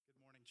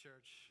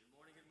church. Good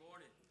morning, good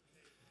morning.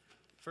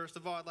 First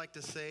of all, I'd like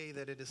to say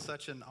that it is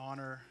such an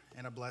honor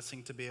and a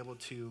blessing to be able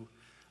to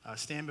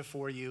stand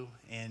before you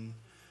and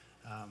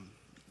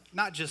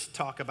not just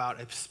talk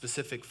about a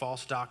specific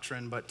false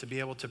doctrine, but to be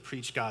able to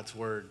preach God's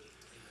word,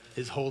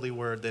 His holy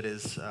word that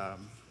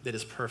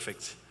is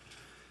perfect.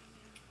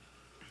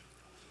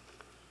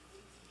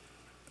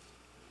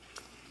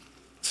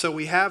 So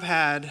we have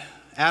had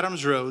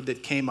Adams Road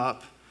that came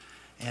up,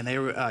 and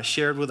they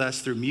shared with us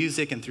through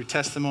music and through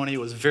testimony. It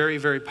was very,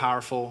 very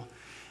powerful,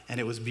 and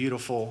it was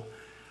beautiful.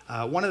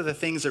 One of the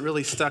things that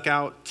really stuck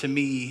out to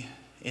me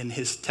in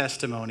his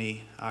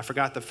testimony, I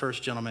forgot the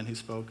first gentleman who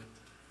spoke.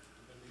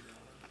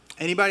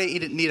 Anybody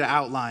need an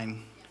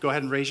outline? Go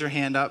ahead and raise your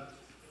hand up.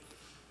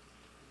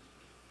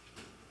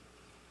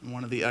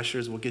 One of the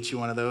ushers will get you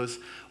one of those.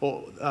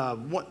 Well,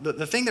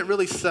 the thing that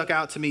really stuck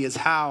out to me is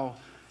how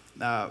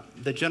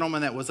the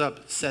gentleman that was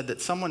up said that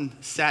someone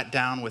sat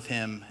down with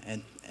him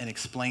and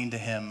explained to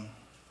him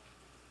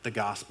the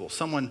gospel.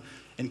 Someone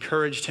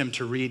encouraged him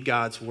to read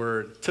God's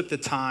word, took the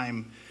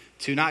time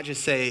to not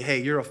just say,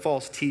 hey, you're a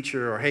false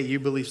teacher, or hey, you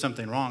believe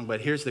something wrong,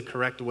 but here's the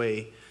correct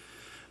way.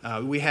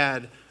 We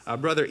had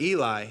Brother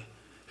Eli,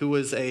 who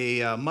was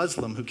a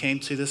Muslim who came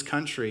to this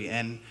country,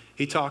 and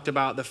he talked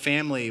about the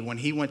family when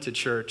he went to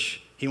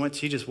church. He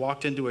just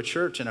walked into a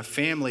church, and a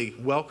family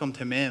welcomed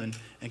him in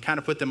and kind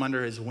of put them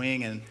under his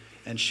wing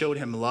and showed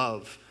him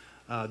love.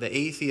 The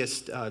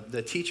atheist,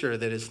 the teacher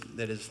that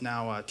is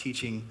now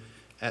teaching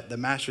at the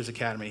Master's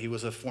Academy, he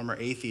was a former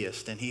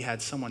atheist, and he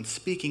had someone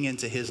speaking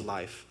into his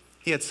life.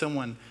 He had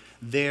someone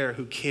there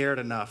who cared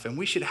enough, and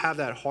we should have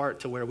that heart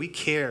to where we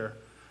care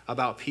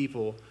about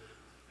people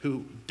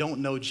who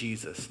don't know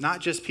Jesus, not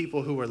just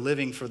people who are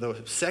living for the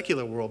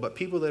secular world, but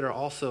people that are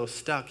also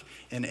stuck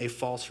in a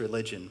false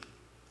religion.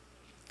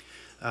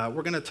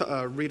 We're going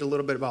to read a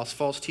little bit about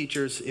false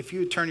teachers. If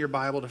you turn your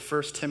Bible to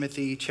 1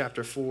 Timothy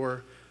chapter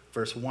 4,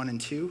 verse 1 and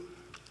 2.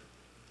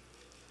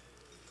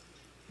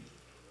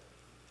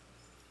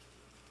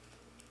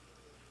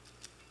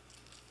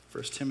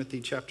 1 Timothy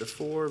chapter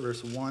 4,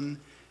 verse 1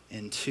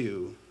 and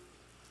 2.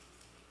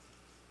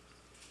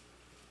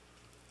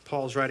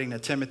 Paul's writing to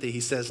Timothy.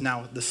 He says,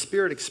 "Now the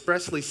Spirit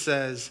expressly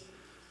says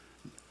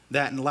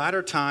that in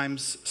latter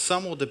times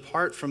some will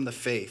depart from the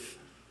faith,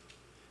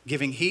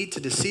 giving heed to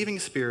deceiving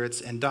spirits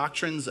and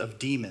doctrines of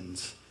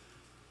demons,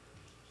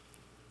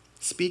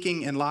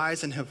 speaking in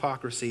lies and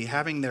hypocrisy,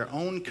 having their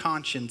own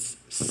conscience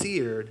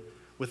seared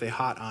with a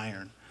hot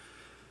iron."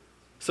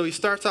 So he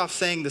starts off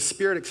saying the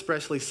Spirit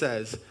expressly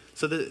says.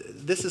 So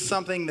this is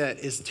something that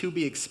is to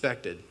be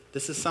expected.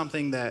 This is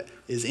something that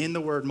is in the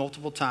Word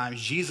multiple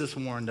times. Jesus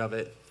warned of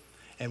it.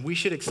 And we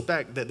should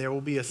expect that there will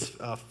be a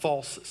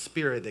false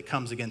spirit that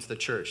comes against the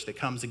church, that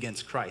comes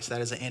against Christ. That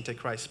is an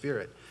antichrist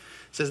spirit.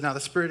 It says, now the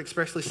Spirit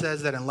expressly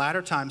says that in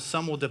latter times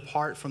some will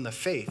depart from the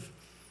faith.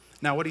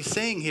 Now what he's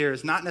saying here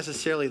is not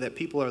necessarily that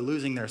people are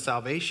losing their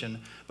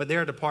salvation, but they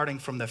are departing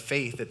from the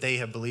faith that they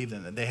have believed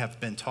in, that they have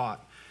been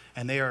taught.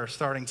 And they are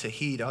starting to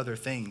heed other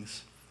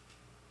things.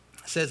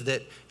 It says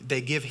that they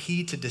give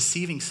heed to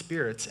deceiving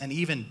spirits and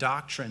even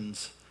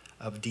doctrines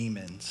of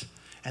demons.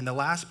 And the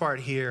last part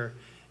here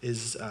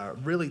is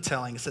really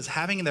telling. It says,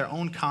 having their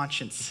own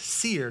conscience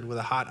seared with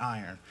a hot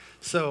iron.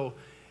 So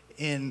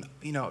in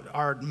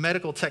our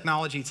medical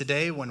technology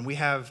today, when we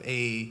have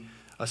a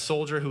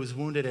soldier who is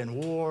wounded in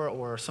war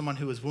or someone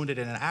who is wounded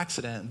in an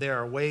accident, there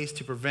are ways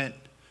to prevent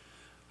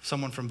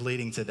someone from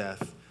bleeding to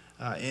death.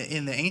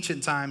 In the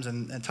ancient times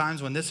and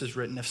times when this is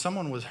written, if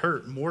someone was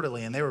hurt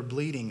mortally and they were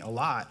bleeding a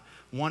lot,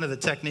 one of the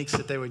techniques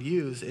that they would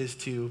use is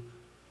to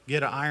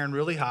get an iron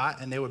really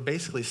hot, and they would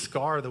basically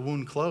scar the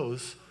wound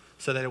close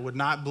so that it would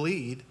not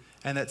bleed,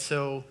 and that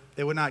so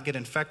they would not get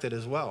infected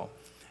as well.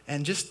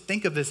 And just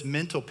think of this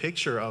mental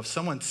picture of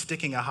someone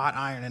sticking a hot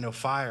iron into a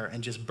fire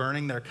and just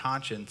burning their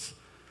conscience,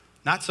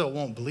 not so it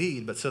won't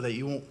bleed, but so that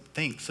you won't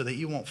think, so that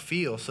you won't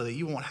feel, so that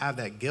you won't have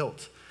that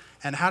guilt.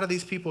 And how do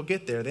these people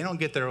get there? They don't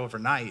get there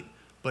overnight,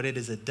 but it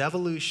is a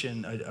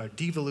devolution, a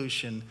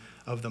devolution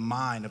of the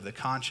mind, of the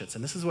conscience.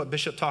 And this is what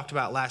Bishop talked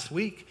about last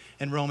week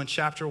in Romans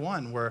chapter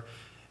 1, where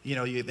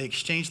they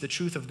exchange the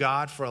truth of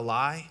God for a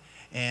lie,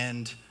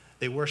 and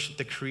they worship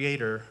the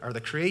creator, or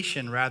the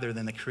creation, rather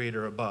than the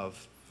creator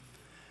above.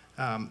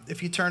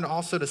 If you turn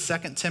also to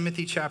 2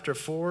 Timothy chapter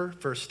 4,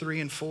 verse 3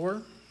 and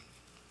 4.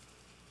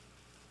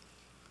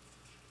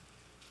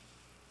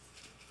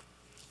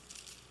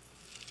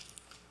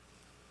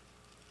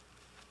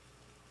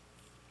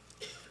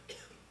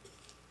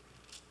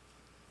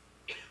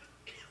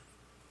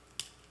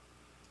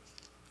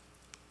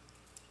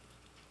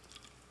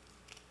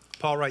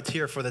 Paul writes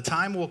here, "For the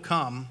time will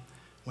come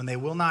when they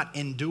will not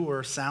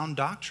endure sound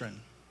doctrine,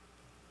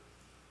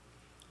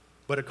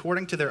 but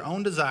according to their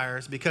own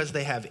desires, because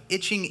they have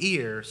itching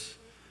ears,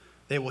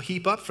 they will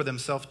heap up for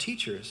themselves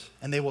teachers,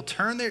 and they will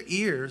turn their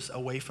ears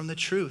away from the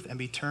truth and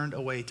be turned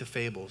away to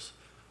fables,"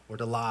 or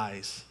to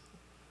lies.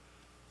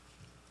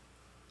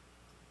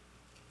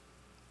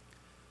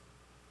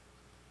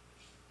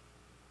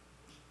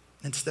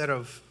 Instead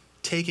of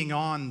taking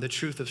on the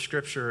truth of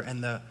Scripture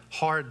and the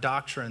hard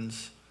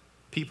doctrines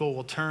people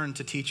will turn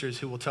to teachers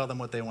who will tell them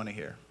what they want to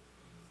hear.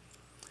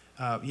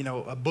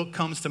 A book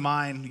comes to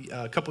mind.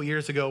 A couple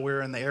years ago, we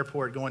were in the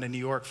airport going to New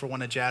York for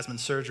one of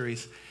Jasmine's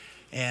surgeries,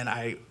 and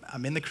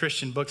I'm in the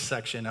Christian books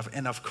section,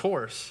 and of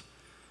course,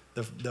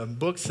 the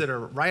books that are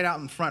right out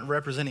in front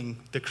representing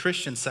the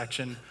Christian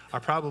section are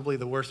probably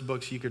the worst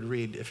books you could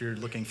read if you're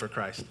looking for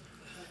Christ.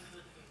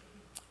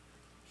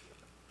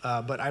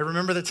 But I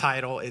remember the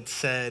title. It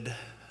said,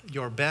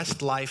 "Your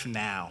Best Life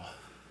Now."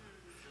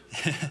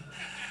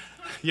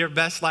 Your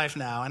Best Life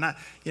Now. And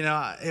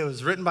it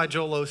was written by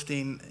Joel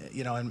Osteen.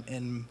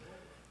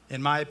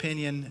 In my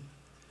opinion,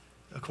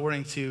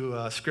 according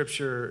to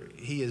Scripture,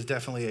 he is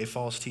definitely a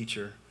false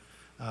teacher,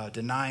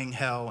 denying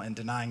hell and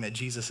denying that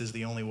Jesus is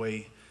the only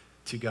way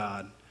to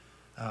God.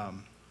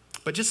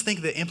 But just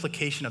think the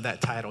implication of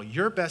that title,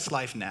 Your Best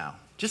Life Now.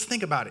 Just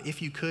think about it.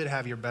 If you could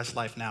have your best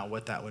life now,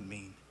 what that would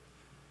mean.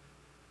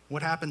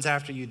 What happens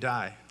after you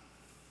die?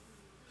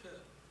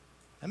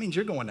 That means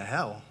you're going to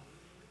hell,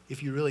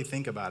 if you really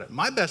think about it.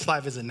 My best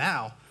life isn't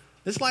now.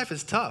 This life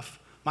is tough.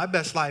 My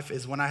best life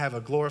is when I have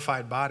a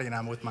glorified body and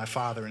I'm with my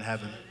Father in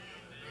heaven.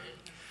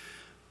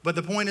 But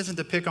the point isn't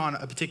to pick on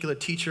a particular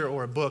teacher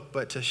or a book,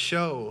 but to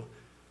show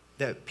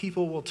that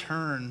people will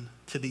turn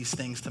to these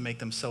things to make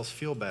themselves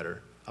feel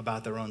better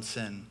about their own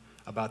sin,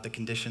 about the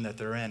condition that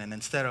they're in. And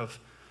instead of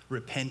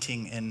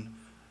repenting and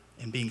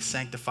being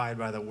sanctified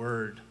by the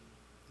word,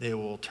 they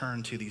will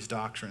turn to these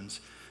doctrines.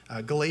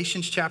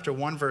 Galatians chapter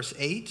 1, verse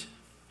 8.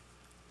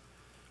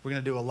 We're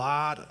going to do a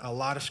lot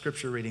of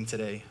scripture reading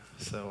today,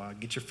 so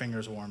get your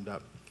fingers warmed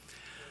up.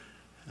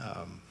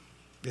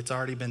 It's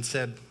already been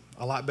said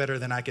a lot better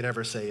than I could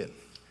ever say it.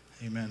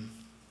 Amen.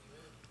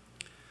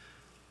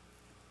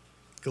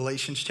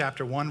 Galatians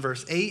chapter 1,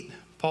 verse 8,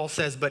 Paul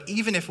says, "But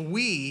even if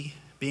we,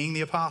 being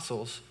the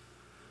apostles,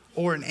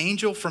 or an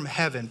angel from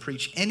heaven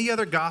preach any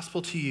other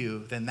gospel to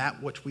you than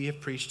that which we have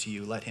preached to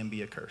you, let him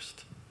be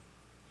accursed."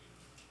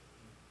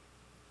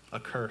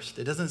 Accursed.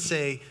 It doesn't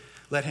say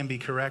let him be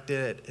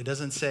corrected. It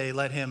doesn't say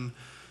let him,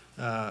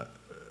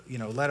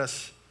 let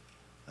us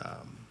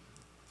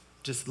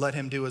just let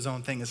him do his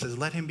own thing. It says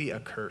let him be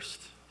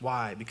accursed.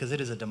 Why? Because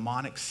it is a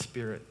demonic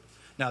spirit.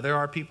 Now, there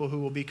are people who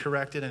will be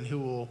corrected and who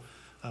will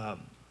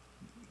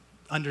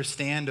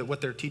understand that what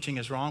they're teaching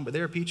is wrong, but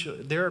there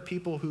are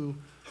people who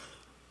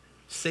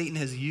Satan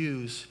has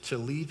used to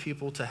lead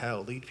people to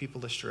hell, lead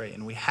people astray,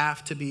 and we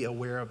have to be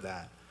aware of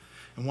that.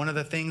 And one of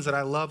the things that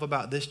I love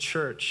about this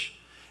church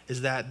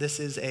is that this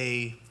is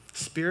a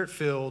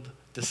Spirit-filled,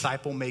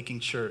 disciple-making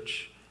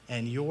church.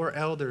 And your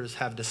elders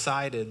have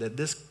decided that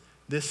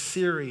this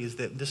series,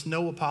 this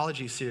No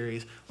Apology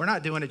series, we're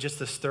not doing it just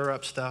to stir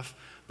up stuff,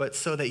 but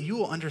so that you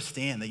will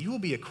understand, that you will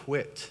be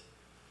equipped.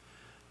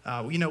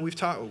 We've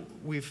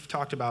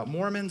talked about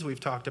Mormons, we've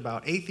talked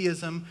about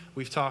atheism,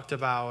 we've talked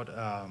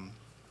about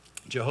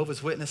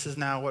Jehovah's Witnesses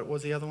now. What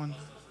was the other one?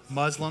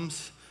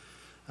 Muslims.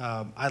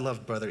 I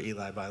love Brother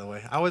Eli, by the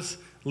way. I was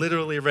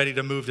literally ready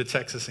to move to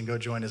Texas and go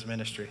join his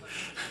ministry.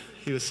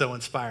 He was so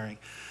inspiring.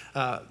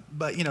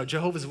 But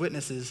Jehovah's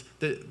Witnesses,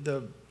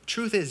 the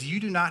truth is you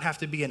do not have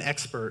to be an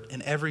expert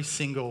in every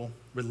single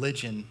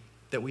religion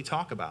that we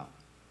talk about.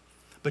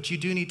 But you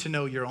do need to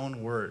know your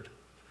own word.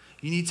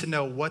 You need to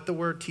know what the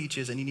word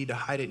teaches, and you need to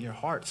hide it in your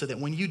heart so that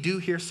when you do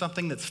hear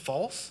something that's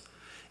false,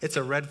 it's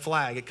a red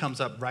flag. It comes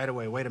up right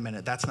away. Wait a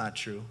minute, that's not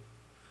true.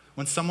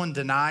 When someone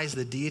denies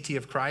the deity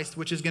of Christ,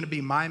 which is going to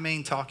be my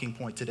main talking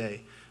point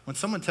today, when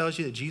someone tells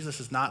you that Jesus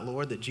is not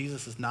Lord, that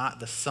Jesus is not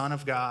the Son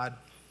of God,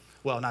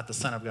 well, not the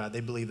Son of God, they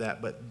believe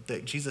that, but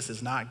that Jesus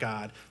is not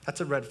God, that's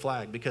a red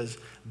flag, because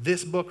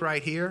this book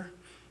right here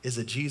is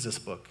a Jesus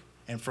book.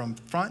 And from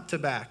front to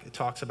back, it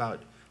talks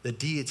about the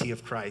deity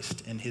of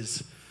Christ and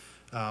his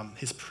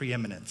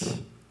preeminence.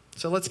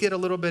 So let's get a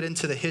little bit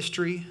into the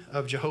history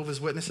of Jehovah's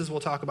Witnesses. We'll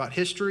talk about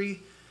history,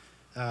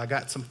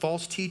 got some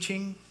false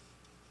teaching,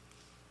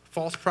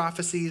 false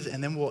prophecies,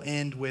 and then we'll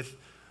end with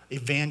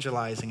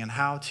evangelizing and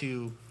how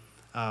to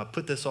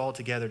put this all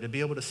together to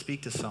be able to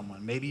speak to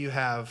someone. Maybe you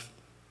have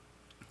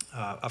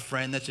a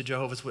friend that's a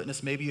Jehovah's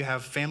Witness. Maybe you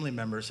have family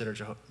members that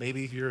are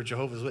maybe you're a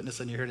Jehovah's Witness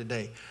and you're here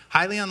today.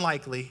 Highly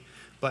unlikely,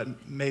 but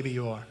maybe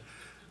you are.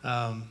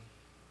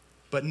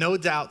 But no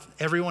doubt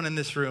everyone in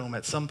this room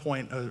at some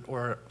point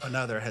or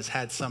another has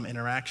had some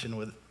interaction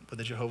with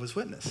a Jehovah's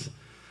Witness.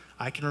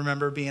 I can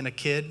remember being a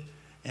kid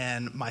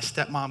and my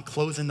stepmom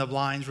closing the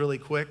blinds really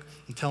quick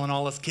and telling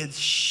all us kids,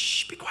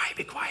 shh, be quiet,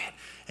 be quiet.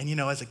 And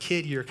as a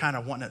kid, you're kind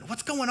of wanting,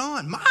 what's going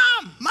on? Mom,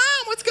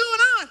 what's going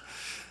on?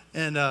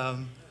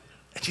 And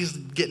she's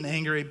getting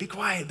angry, be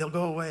quiet, they'll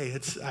go away.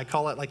 I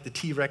call it like the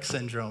T-Rex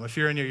syndrome. If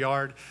you're in your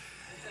yard,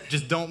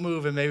 just don't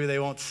move and maybe they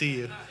won't see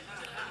you.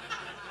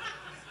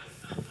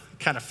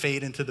 Kind of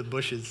fade into the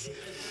bushes.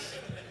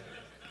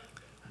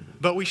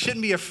 But we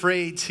shouldn't be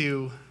afraid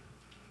to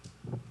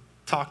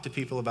talk to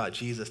people about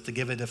Jesus, to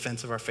give a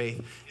defense of our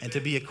faith, and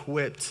to be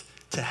equipped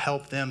to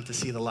help them to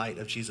see the light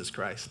of Jesus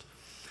Christ.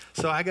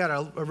 So I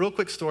got a real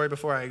quick story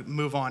before I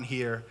move on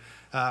here.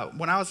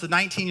 When I was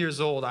 19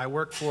 years old, I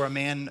worked for a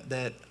man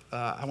that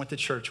I went to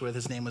church with.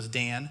 His name was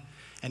Dan,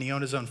 and he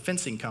owned his own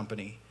fencing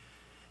company.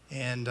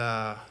 And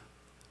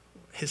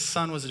his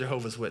son was a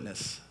Jehovah's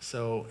Witness.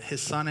 So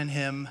his son and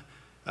him,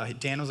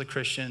 Dan was a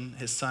Christian.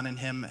 His son and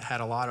him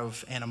had a lot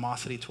of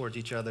animosity towards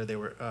each other. They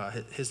were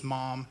his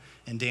mom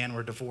and Dan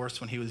were divorced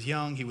when he was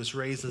young. He was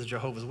raised as a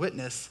Jehovah's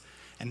Witness,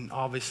 and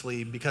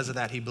obviously because of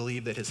that, he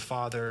believed that his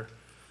father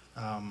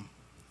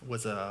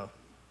was a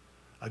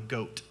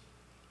goat.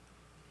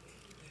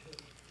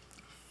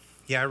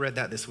 Yeah, I read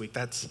that this week.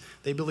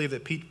 They believe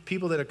that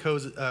people that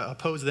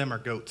oppose them are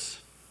goats.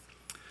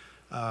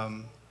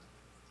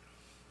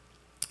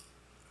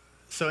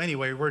 So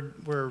anyway,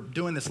 we're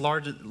doing this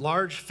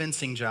large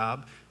fencing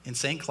job in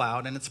St.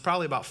 Cloud, and it's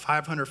probably about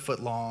 500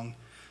 foot long.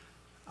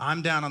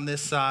 I'm down on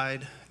this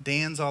side,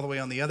 Dan's all the way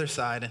on the other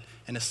side,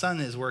 and his son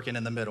is working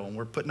in the middle. And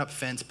we're putting up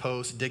fence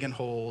posts, digging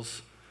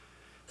holes,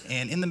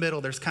 and in the middle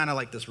there's kind of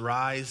like this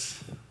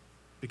rise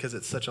because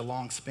it's such a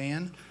long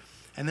span.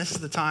 And this is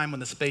the time when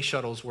the space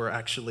shuttles were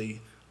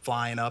actually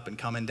flying up and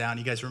coming down.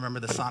 You guys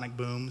remember the sonic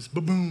booms,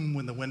 boom,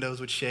 when the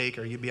windows would shake,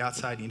 or you'd be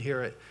outside and you'd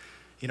hear it.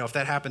 You know, if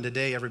that happened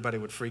today, everybody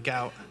would freak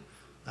out.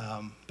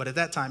 But at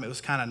that time, it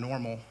was kind of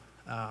normal.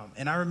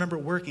 And I remember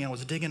working, I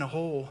was digging a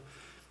hole,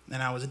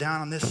 and I was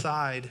down on this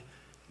side,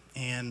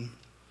 and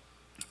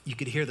you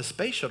could hear the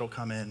space shuttle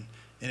come in,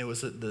 and it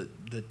was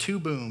the two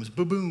booms,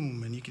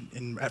 boom,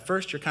 and at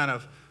first you're kind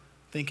of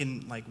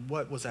thinking, like,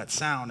 what was that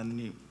sound? And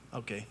then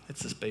okay,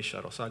 it's the space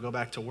shuttle. So I go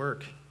back to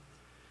work,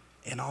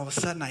 and all of a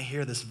sudden I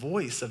hear this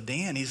voice of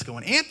Dan. He's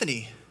going,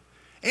 Anthony,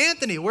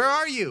 where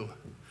are you?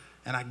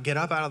 And I get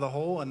up out of the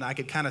hole, and I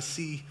could kind of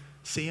see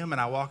him,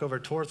 and I walk over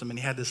towards him, and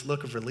he had this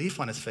look of relief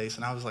on his face,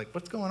 and I was like,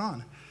 what's going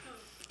on?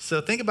 So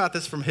think about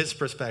this from his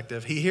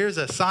perspective. He hears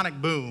a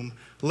sonic boom,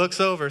 looks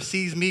over,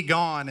 sees me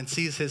gone, and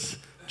sees his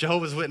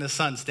Jehovah's Witness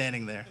son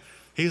standing there.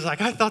 He's like,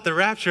 I thought the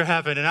rapture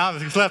happened, and I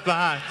was left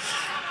behind.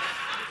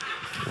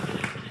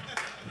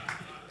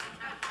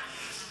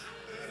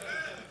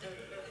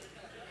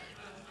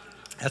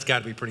 That's got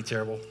to be pretty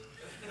terrible.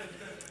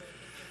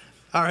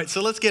 All right,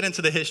 so let's get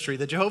into the history.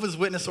 The Jehovah's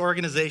Witness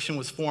organization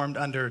was formed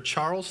under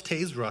Charles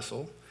Taze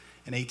Russell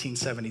in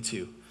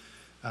 1872.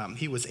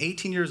 He was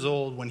 18 years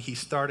old when he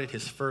started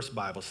his first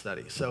Bible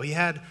study. So he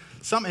had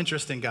some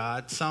interest in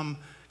God, some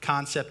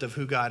concept of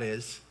who God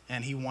is,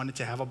 and he wanted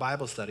to have a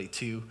Bible study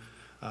to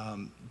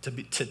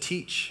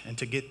teach and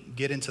to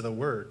get into the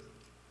Word.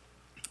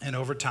 And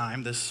over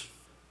time, this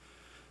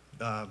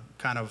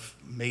kind of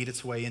made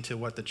its way into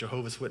what the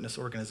Jehovah's Witness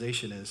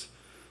organization is.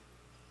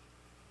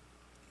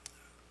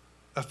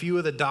 A few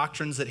of the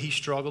doctrines that he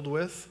struggled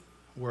with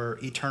were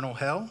eternal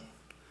hell,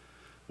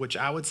 which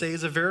I would say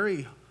is a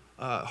very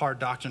hard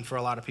doctrine for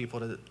a lot of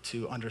people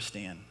to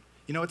understand.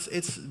 You know,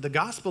 it's the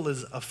gospel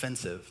is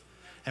offensive.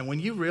 And when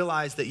you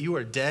realize that you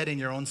are dead in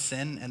your own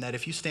sin and that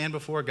if you stand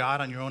before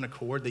God on your own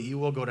accord, that you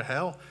will go to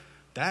hell,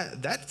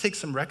 that takes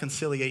some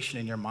reconciliation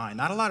in your mind.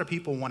 Not a lot of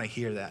people want to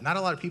hear that. Not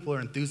a lot of people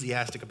are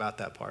enthusiastic about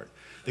that part.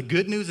 The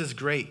good news is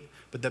great,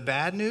 but the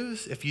bad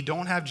news, if you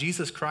don't have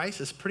Jesus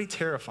Christ, is pretty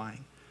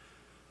terrifying.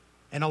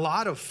 And a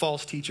lot of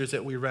false teachers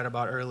that we read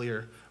about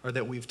earlier or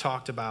that we've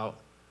talked about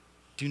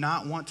do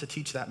not want to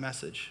teach that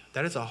message.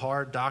 That is a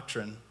hard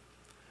doctrine,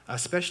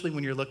 especially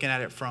when you're looking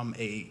at it from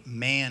a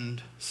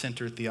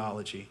man-centered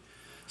theology.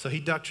 So he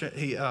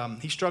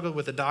struggled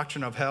with the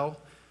doctrine of hell,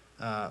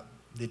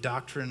 the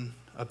doctrine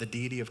of the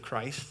deity of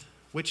Christ,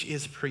 which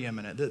is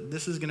preeminent.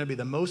 This is going to be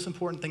the most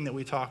important thing that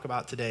we talk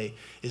about today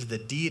is the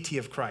deity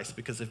of Christ,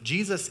 because if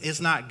Jesus is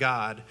not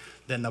God,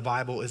 then the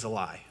Bible is a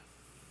lie.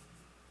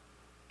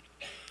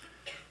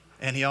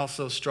 And he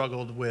also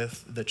struggled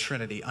with the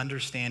Trinity,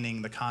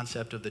 understanding the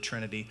concept of the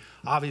Trinity.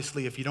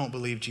 Obviously, if you don't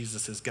believe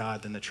Jesus is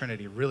God, then the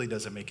Trinity really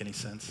doesn't make any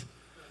sense.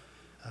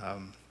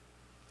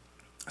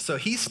 So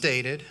he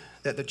stated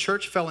that the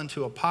church fell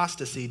into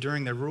apostasy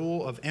during the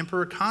rule of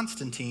Emperor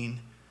Constantine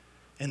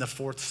in the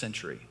 4th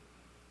century.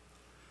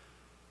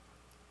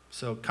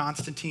 So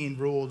Constantine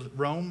ruled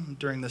Rome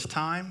during this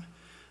time.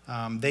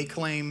 They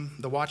claim,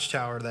 the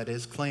Watchtower that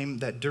is, claim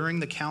that during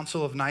the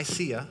Council of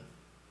Nicaea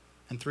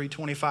in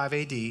 325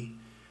 AD,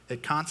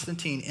 that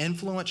Constantine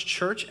influenced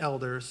church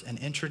elders and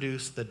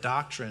introduced the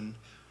doctrine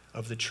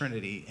of the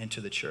Trinity into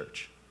the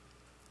church.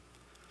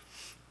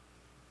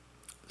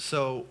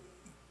 So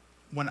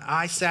when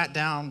I sat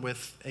down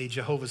with a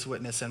Jehovah's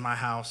Witness in my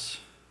house,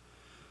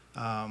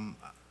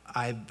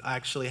 I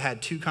actually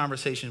had 2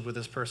 conversations with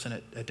this person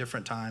at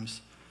different times.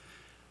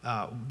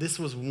 This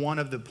was one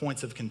of the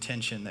points of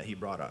contention that he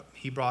brought up.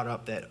 He brought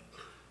up that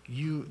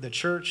the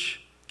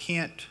church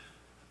can't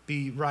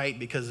be right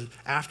because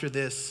after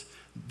this,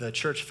 the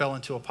church fell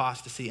into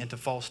apostasy, into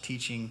false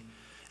teaching,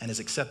 and has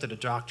accepted a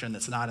doctrine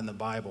that's not in the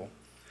Bible.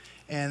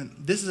 And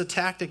this is a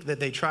tactic that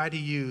they try to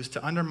use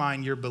to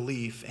undermine your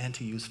belief and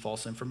to use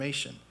false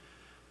information.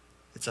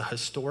 It's a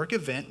historic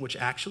event which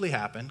actually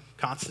happened.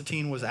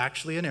 Constantine was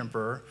actually an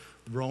emperor.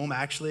 Rome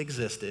actually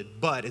existed,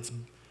 but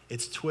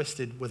it's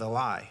twisted with a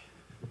lie.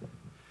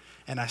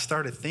 And I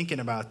started thinking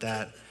about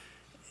that,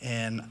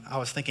 and I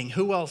was thinking,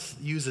 who else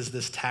uses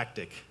this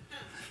tactic?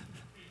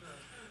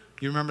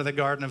 You remember the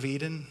Garden of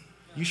Eden?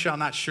 You shall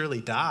not surely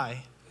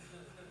die.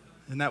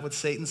 Isn't that what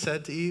Satan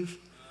said to Eve?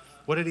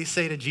 What did he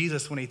say to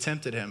Jesus when he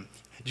tempted him?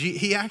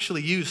 He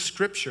actually used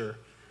scripture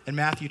in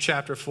Matthew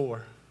chapter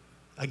 4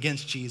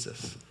 against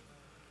Jesus.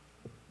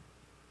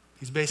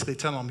 He's basically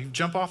telling him, you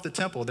jump off the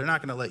temple, they're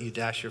not going to let you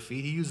dash your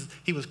feet.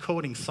 He was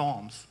quoting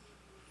Psalms.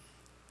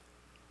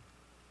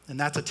 And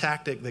that's a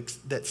tactic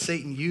that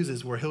Satan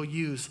uses, where he'll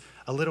use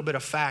a little bit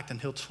of fact and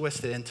he'll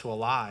twist it into a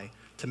lie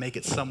to make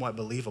it somewhat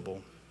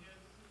believable.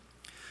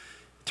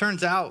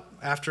 Turns out,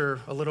 after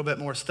a little bit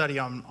more study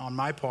on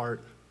my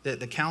part, that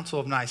the Council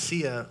of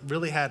Nicaea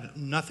really had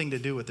nothing to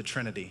do with the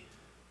Trinity.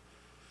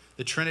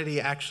 The Trinity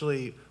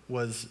actually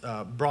was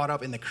brought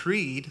up in the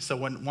creed. So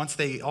once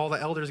all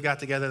the elders got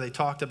together, they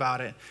talked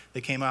about it.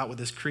 They came out with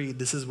this creed.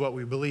 This is what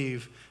we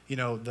believe.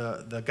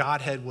 The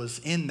Godhead was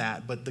in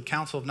that, but the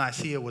Council of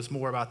Nicaea was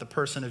more about the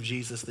person of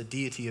Jesus, the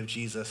deity of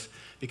Jesus,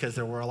 because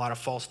there were a lot of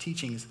false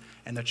teachings,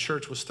 and the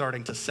church was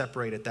starting to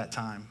separate at that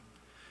time.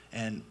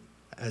 And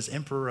as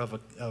emperor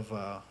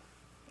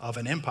of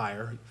an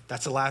empire,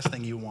 that's the last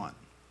thing you want.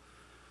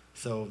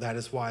 So that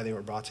is why they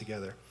were brought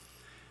together.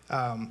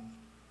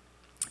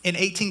 In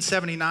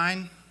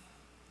 1879,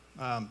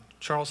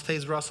 Charles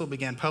Taze Russell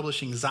began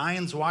publishing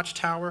Zion's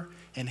Watchtower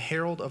and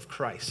Herald of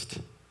Christ,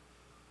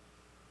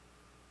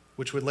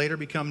 which would later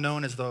become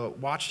known as the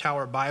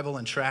Watchtower Bible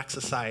and Tract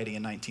Society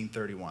in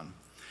 1931.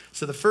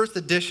 So the first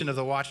edition of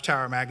the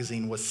Watchtower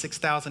magazine was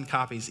 6,000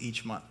 copies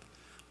each month,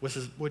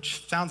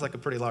 which sounds like a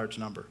pretty large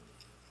number.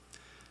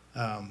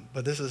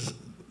 But this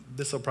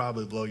will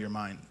probably blow your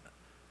mind.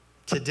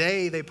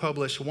 Today, they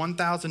publish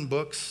 1,000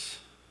 books,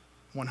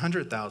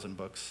 100,000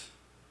 books,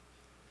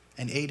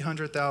 and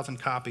 800,000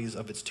 copies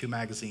of its 2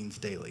 magazines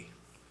daily.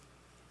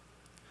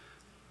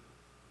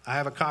 I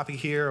have a copy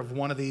here of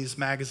one of these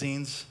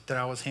magazines that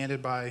I was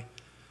handed by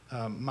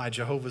my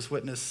Jehovah's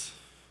Witness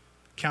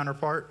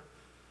counterpart.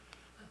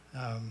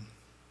 It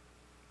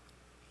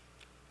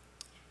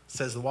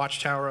says the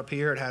Watchtower up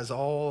here. It has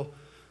all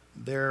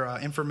their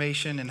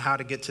information and how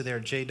to get to their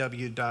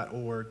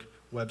jw.org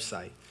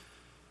website.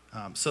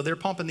 So they're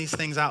pumping these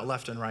things out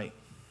left and right.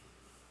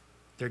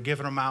 They're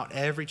giving them out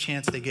every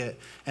chance they get.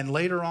 And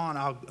later on,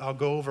 I'll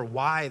go over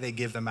why they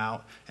give them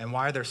out and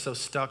why they're so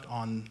stuck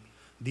on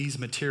these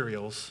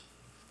materials.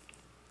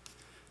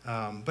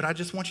 But I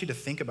just want you to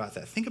think about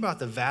that. Think about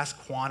the vast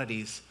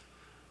quantities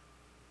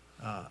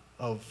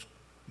of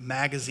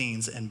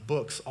magazines and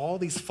books, all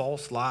these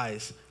false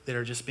lies that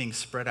are just being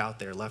spread out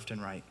there left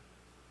and right.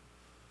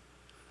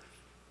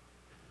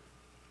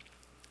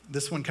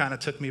 This one kind of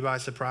took me by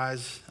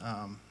surprise.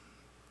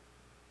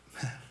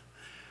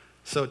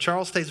 So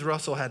Charles Taze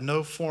Russell had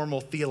no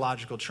formal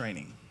theological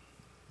training.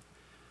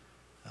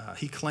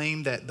 He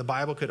claimed that the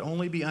Bible could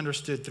only be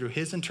understood through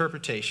his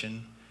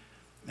interpretation,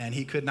 and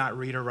he could not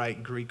read or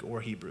write Greek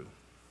or Hebrew.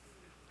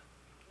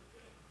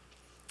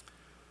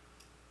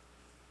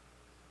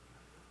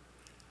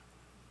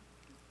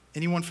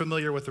 Anyone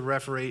familiar with the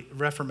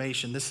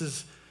Reformation? This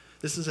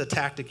is a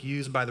tactic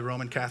used by the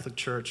Roman Catholic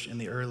Church in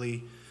the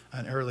early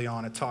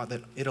on. It taught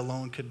that it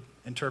alone could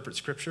interpret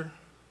Scripture,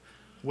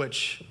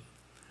 which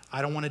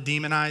I don't want to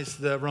demonize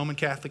the Roman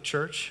Catholic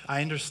Church.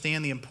 I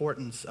understand the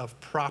importance of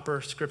proper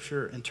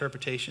Scripture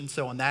interpretation.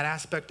 So on that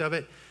aspect of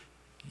it,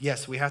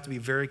 yes, we have to be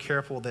very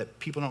careful that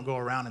people don't go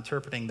around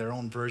interpreting their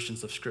own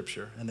versions of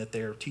Scripture, and that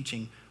they're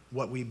teaching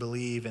what we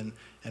believe and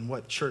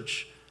what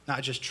church,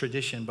 not just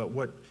tradition, but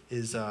what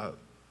is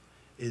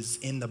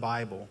in the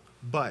Bible.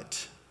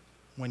 But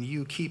when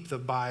you keep the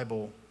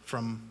Bible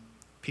from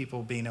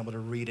people being able to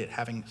read it,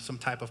 having some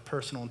type of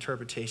personal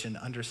interpretation,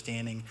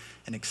 understanding,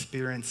 and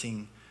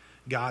experiencing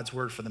God's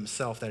word for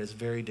themselves, that is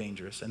very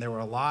dangerous. And there were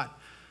a lot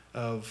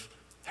of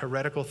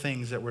heretical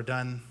things that were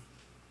done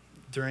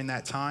during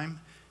that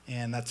time,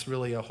 and that's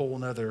really a whole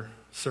nother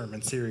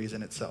sermon series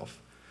in itself.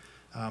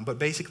 But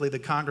basically, the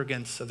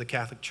congregants of the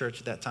Catholic Church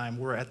at that time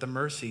were at the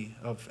mercy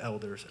of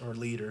elders or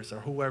leaders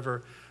or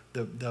whoever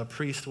the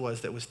priest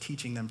was that was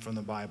teaching them from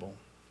the Bible.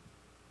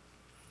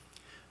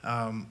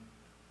 One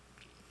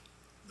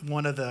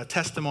of the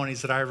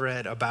testimonies that I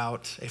read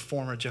about a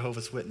former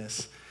Jehovah's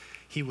Witness,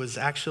 he was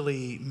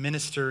actually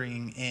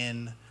ministering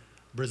in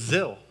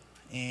Brazil,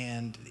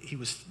 and he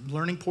was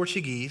learning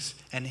Portuguese,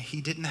 and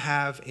he didn't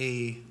have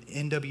a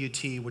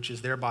NWT, which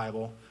is their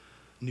Bible,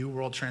 New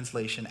World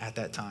Translation at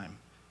that time.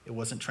 It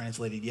wasn't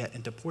translated yet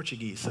into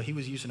Portuguese, so he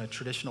was using a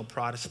traditional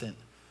Protestant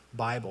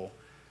Bible,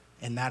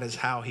 and that is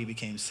how he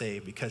became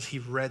saved, because he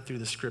read through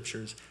the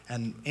Scriptures.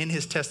 And in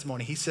his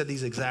testimony, he said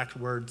these exact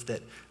words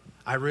that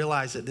I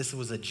realized that this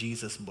was a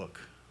Jesus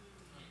book.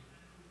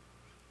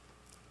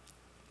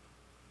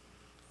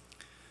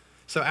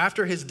 So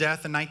after his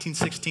death in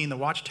 1916, the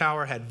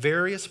Watchtower had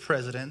various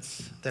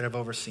presidents that have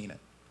overseen it,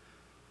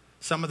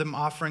 some of them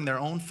offering their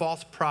own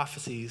false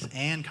prophecies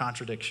and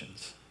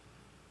contradictions.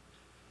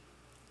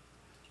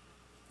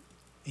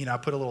 I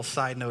put a little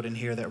side note in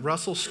here that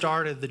Russell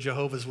started the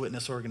Jehovah's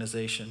Witness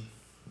organization,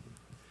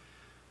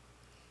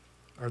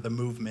 or the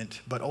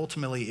movement, but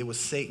ultimately it was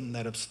Satan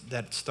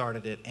that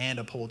started it and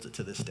upholds it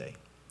to this day.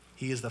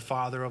 He is the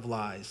father of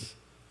lies.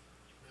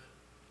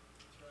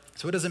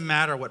 So it doesn't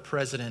matter what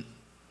president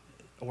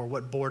or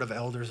what board of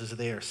elders is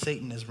there.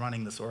 Satan is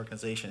running this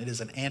organization. It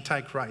is an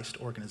antichrist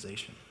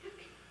organization.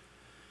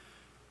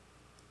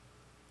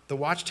 The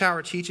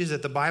Watchtower teaches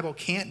that the Bible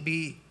can't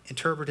be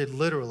interpreted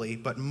literally,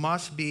 but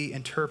must be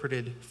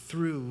interpreted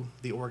through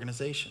the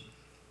organization.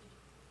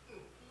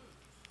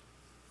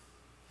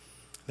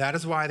 That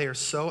is why they are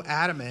so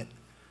adamant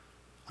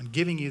on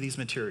giving you these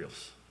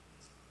materials,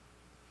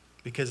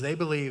 because they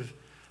believe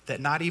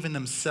that not even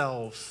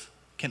themselves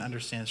can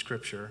understand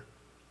Scripture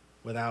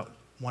without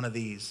one of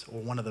these or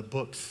one of the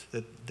books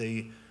that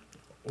the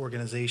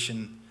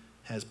organization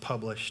has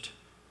published.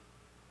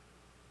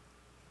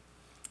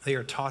 They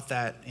are taught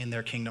that in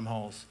their kingdom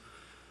halls.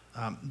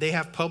 They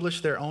have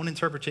published their own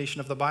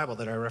interpretation of the Bible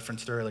that I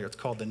referenced earlier. It's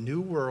called the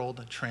New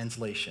World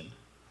Translation.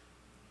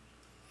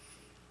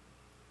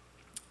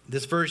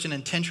 This version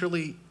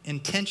intentionally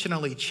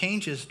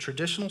changes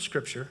traditional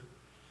Scripture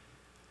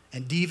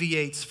and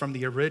deviates from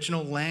the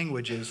original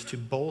languages to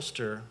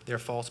bolster their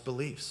false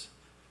beliefs.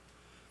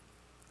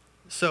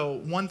 So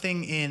one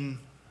thing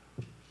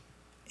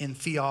in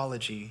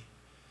theology,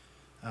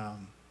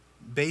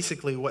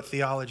 basically what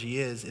theology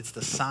is, it's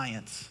the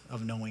science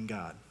of knowing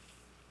God.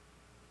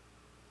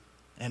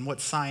 And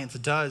what science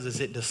does is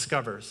it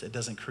discovers, it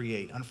doesn't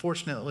create.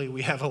 Unfortunately,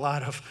 we have a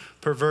lot of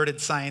perverted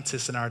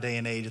scientists in our day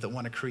and age that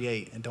want to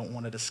create and don't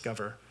want to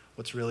discover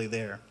what's really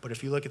there. But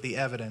if you look at the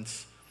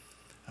evidence,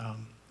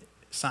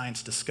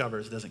 science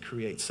discovers, doesn't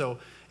create. So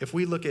if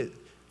we look at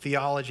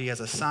theology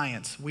as a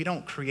science, we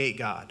don't create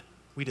God.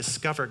 We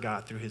discover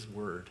God through his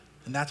word.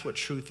 And that's what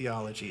true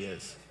theology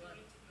is.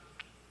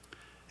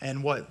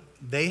 And what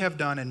they have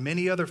done and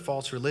many other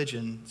false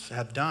religions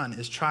have done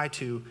is try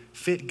to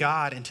fit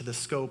God into the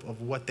scope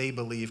of what they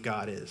believe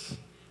God is.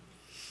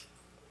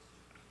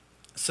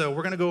 So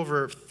we're going to go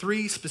over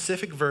 3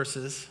 specific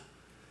verses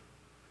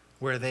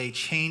where they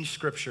change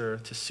Scripture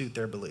to suit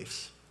their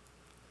beliefs.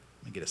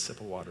 Let me get a sip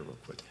of water real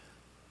quick.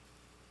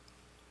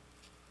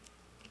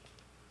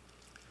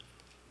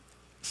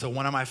 So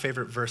one of my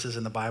favorite verses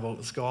in the Bible,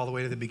 let's go all the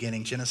way to the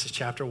beginning, Genesis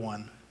chapter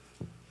 1.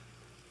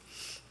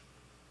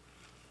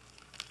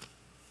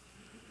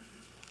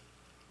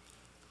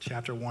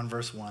 Chapter 1,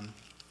 verse 1.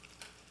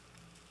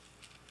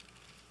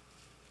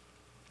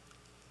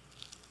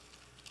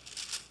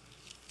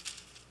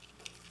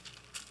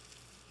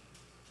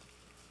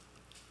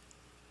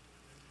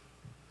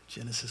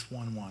 Genesis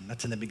 1:1.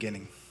 That's in the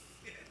beginning.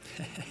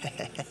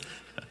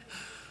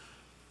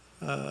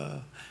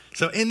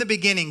 So in the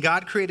beginning,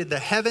 God created the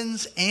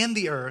heavens and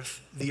the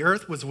earth. The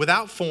earth was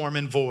without form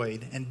and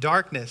void, and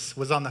darkness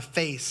was on the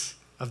face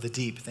of the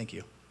deep. Thank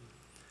you.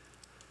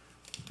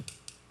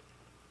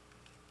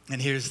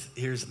 And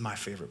here's my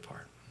favorite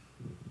part.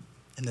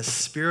 And the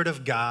Spirit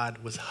of God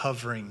was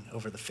hovering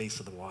over the face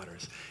of the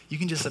waters. You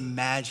can just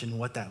imagine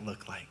what that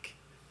looked like.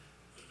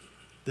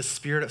 The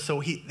Spirit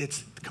of,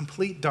 it's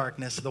complete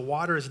darkness. The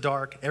water is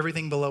dark.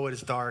 Everything below it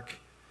is dark.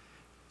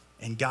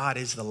 And God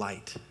is the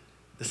light.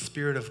 The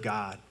Spirit of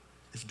God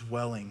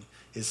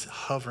is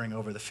hovering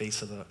over the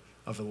face of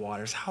the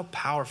waters. How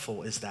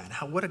powerful is that?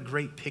 What a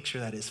great picture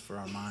that is for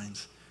our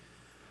minds.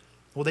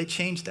 Well, they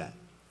changed that.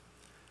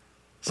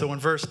 So in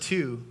verse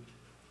 2,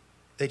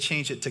 they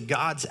changed it to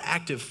God's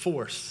active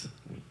force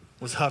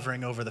was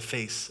hovering over the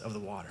face of the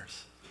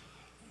waters.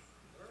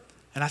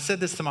 And I said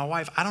this to my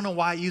wife. I don't know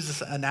why I use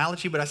this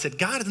analogy, but I said,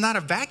 God is not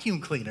a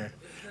vacuum cleaner.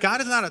 God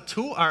is not a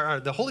tool,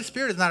 or the Holy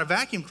Spirit is not a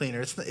vacuum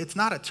cleaner. It's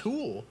not a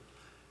tool.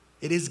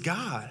 It is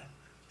God.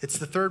 It's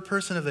the third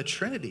person of the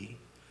Trinity.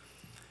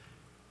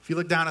 If you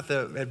look down at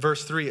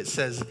verse 3, it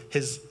says,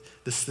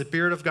 the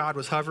Spirit of God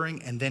was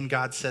hovering, and then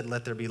God said,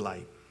 let there be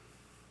light.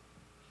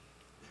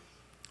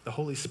 The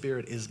Holy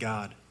Spirit is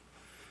God.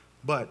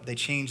 But they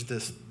changed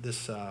this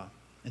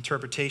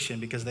interpretation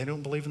because they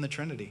don't believe in the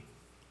Trinity.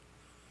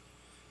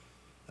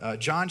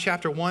 John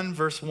chapter 1,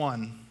 verse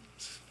 1.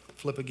 Let's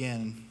flip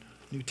again.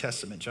 New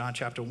Testament, John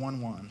chapter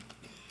 1:1.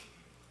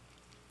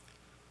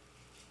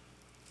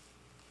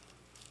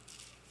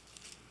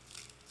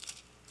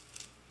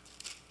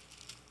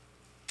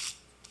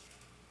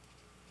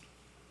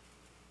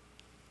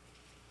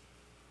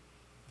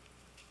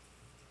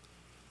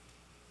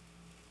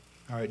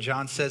 All right,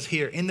 John says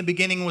here, in the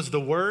beginning was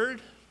the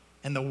Word,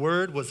 and the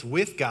Word was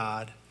with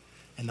God,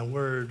 and the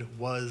Word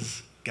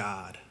was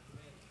God.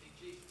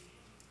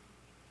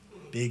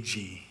 Big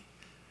G.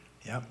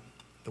 Yep.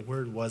 The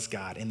Word was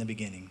God in the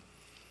beginning.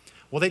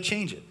 Well, they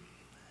change it.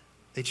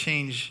 They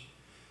change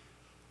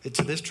it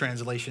to this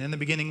translation. In the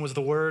beginning was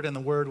the Word, and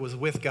the Word was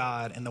with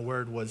God, and the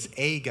Word was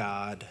a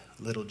God,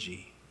 little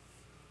g.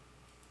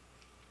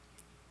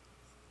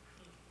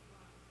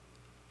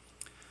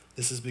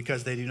 This is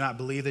because they do not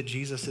believe that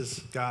Jesus is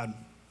God.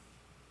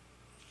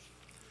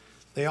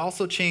 They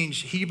also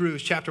change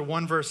Hebrews chapter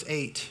 1, verse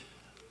 8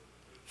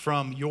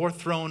 from your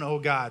throne, O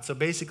God. So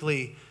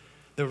basically,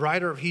 the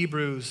writer of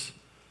Hebrews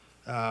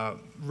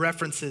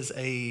references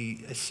a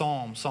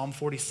psalm, Psalm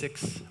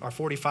 46 or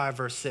 45,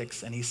 verse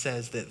 6, and he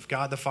says that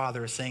God the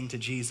Father is saying to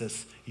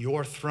Jesus,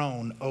 your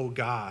throne, O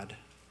God.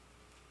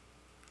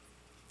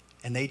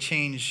 And they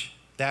change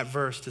that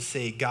verse to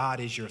say,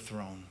 God is your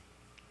throne.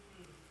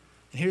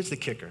 And here's the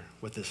kicker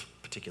with this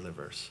particular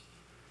verse.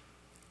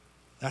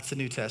 That's the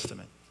New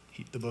Testament,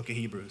 the book of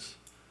Hebrews.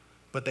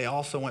 But they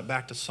also went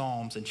back to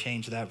Psalms and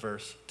changed that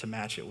verse to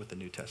match it with the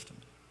New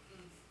Testament.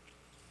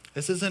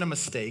 This isn't a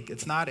mistake.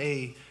 It's not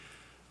I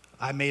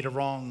made a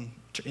wrong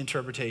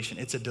interpretation.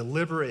 It's a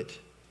deliberate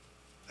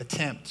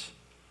attempt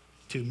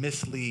to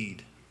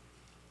mislead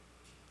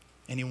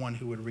anyone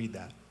who would read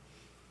that.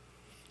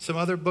 Some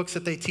other books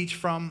that they teach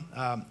from,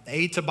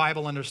 Aid to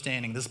Bible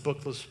Understanding. This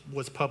book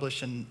was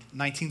published in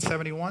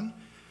 1971.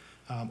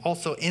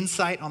 Also,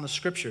 Insight on the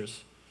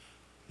Scriptures.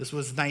 This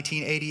was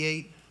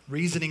 1988.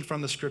 Reasoning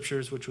from the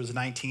Scriptures, which was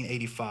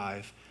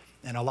 1985.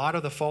 And a lot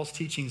of the false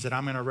teachings that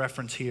I'm going to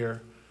reference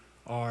here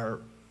are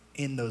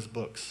in those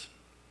books.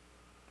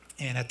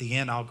 And at the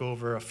end, I'll go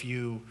over a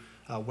few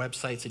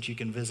websites that you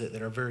can visit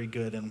that are very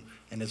good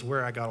and is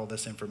where I got all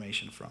this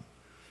information from.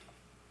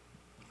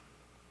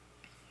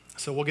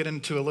 So we'll get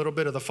into a little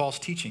bit of the false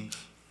teachings.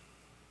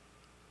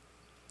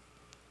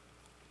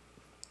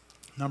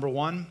 Number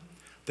one,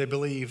 they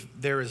believe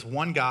there is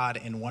one God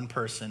in one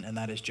person, and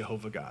that is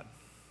Jehovah God.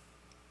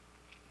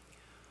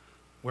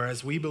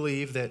 Whereas we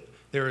believe that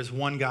there is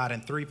one God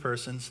in three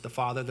persons, the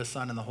Father, the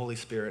Son, and the Holy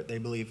Spirit. They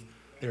believe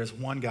there is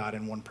one God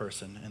in one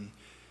person. And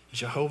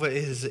Jehovah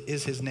is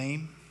his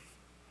name.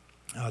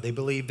 They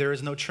believe there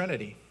is no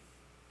Trinity.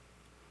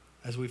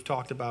 As we've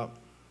talked about,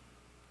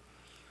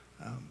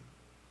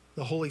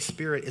 the Holy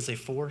Spirit is a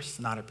force,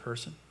 not a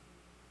person.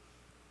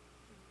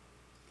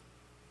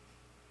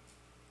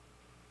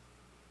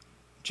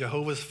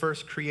 Jehovah's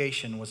first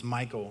creation was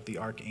Michael, the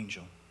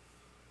archangel,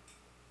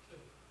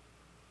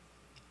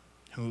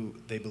 who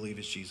they believe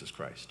is Jesus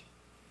Christ.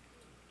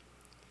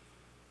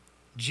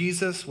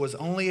 Jesus was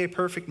only a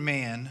perfect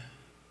man,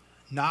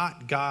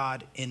 not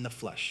God in the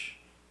flesh.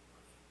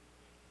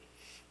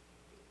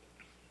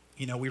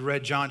 You know, we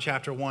read John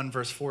chapter 1,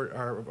 verse 4,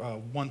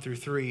 or 1 through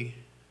 3.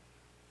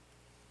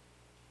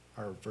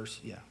 Or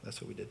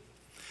that's what we did.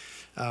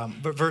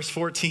 But verse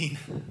 14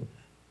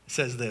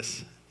 says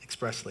this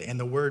expressly, and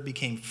the Word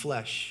became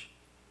flesh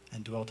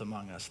and dwelt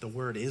among us. The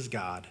Word is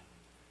God,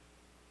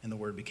 and the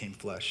Word became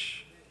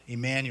flesh.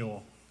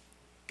 Emmanuel,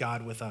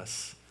 God with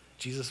us.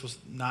 Jesus was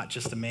not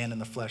just a man in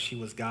the flesh, he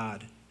was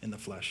God in the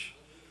flesh.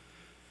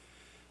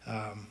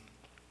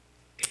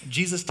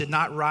 Jesus did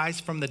not rise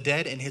from the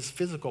dead in his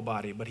physical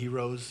body, but he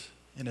rose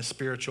in a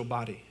spiritual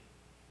body.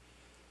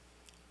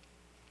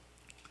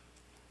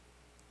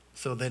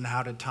 So then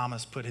how did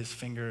Thomas put his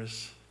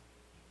fingers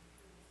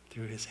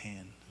through his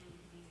hand?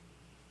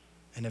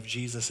 And if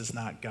Jesus is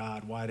not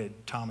God, why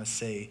did Thomas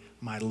say,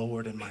 my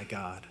Lord and my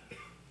God?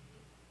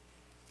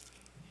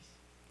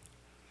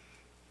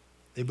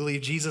 They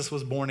believe Jesus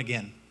was born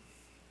again.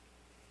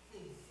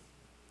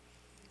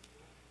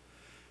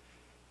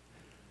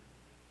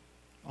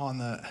 On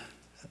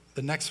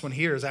the next one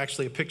here is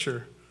actually a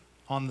picture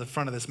on the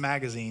front of this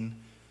magazine.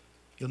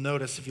 You'll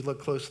notice if you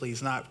look closely,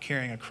 he's not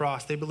carrying a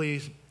cross. They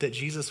believe that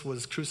Jesus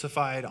was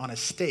crucified on a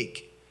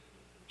stake.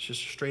 It's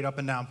just a straight up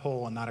and down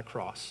pole and not a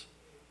cross.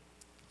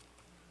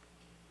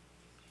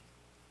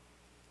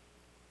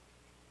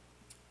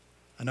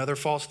 Another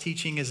false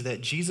teaching is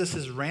that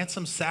Jesus'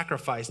 ransom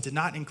sacrifice did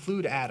not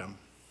include Adam,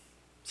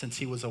 since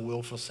he was a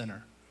willful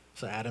sinner.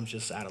 So Adam's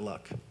just out of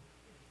luck.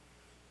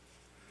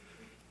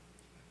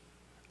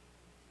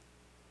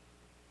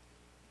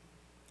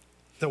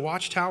 The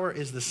Watchtower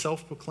is the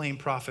self-proclaimed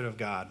prophet of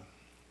God,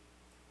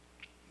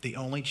 the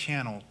only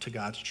channel to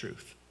God's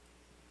truth.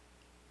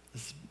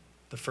 This is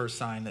the first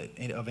sign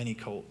of any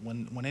cult.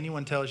 When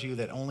anyone tells you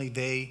that only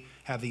they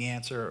have the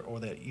answer or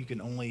that you can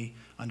only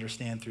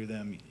understand through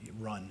them, you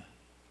run.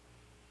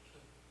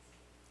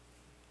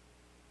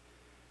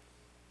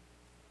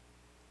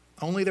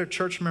 Only their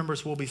church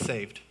members will be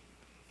saved.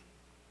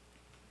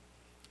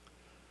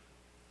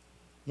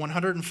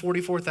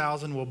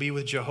 144,000 will be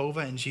with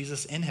Jehovah and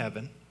Jesus in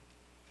heaven.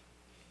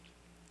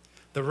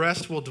 The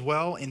rest will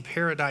dwell in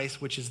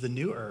paradise, which is the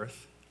new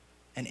earth,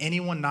 and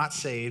anyone not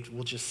saved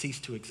will just cease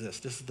to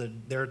exist. This is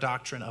their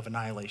doctrine of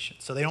annihilation.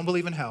 So they don't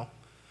believe in hell.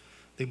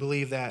 They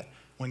believe that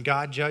when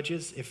God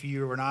judges, if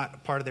you are not a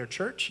part of their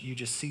church, you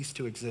just cease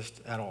to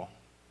exist at all,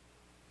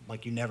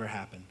 like you never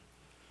happened.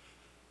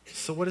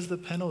 So what is the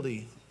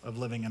penalty of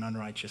living an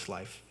unrighteous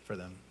life for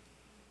them?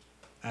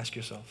 Ask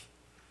yourself.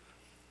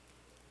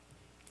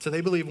 So they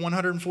believe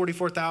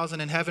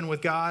 144,000 in heaven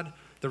with God.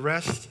 The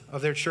rest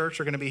of their church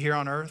are going to be here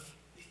on earth.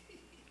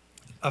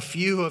 A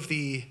few of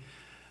the,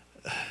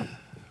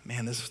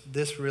 man,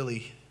 this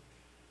really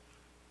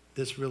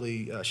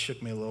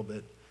shook me a little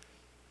bit.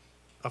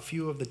 A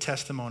few of the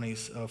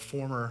testimonies of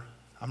former,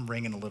 I'm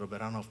ringing a little bit.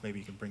 I don't know if maybe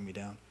you can bring me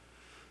down.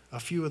 A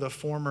few of the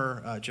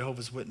former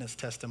Jehovah's Witness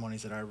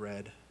testimonies that I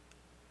read,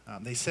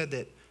 they said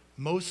that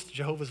most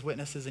Jehovah's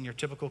Witnesses in your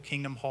typical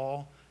Kingdom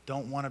Hall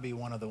don't want to be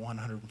one of the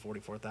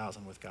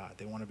 144,000 with God.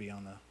 They want to be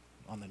on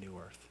the new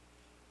earth.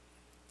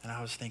 And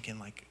I was thinking,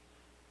 like,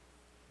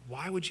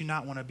 why would you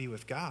not want to be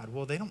with God?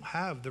 Well, they don't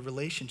have the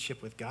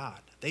relationship with God.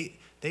 They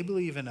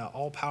believe in an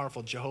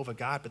all-powerful Jehovah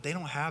God, but they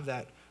don't have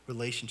that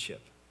relationship.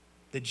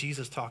 that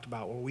Jesus talked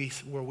about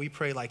where we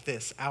pray like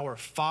this, our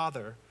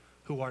Father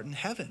who art in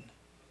heaven.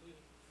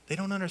 They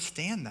don't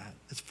understand that.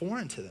 It's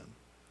foreign to them.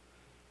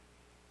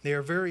 They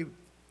are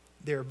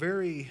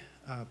very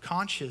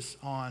conscious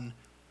on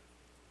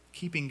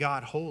keeping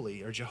God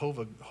holy or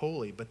Jehovah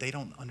holy, but they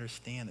don't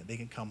understand that they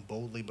can come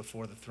boldly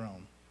before the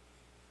throne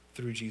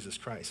through Jesus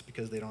Christ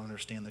because they don't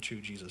understand the true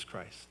Jesus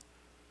Christ.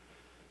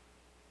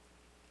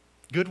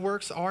 Good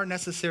works are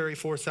necessary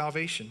for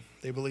salvation.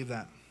 They believe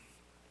that.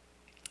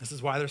 This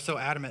is why they're so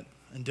adamant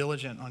and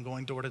diligent on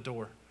going door to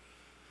door.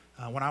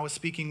 When I was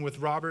speaking with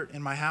Robert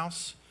in my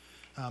house,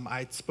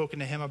 I'd spoken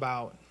to him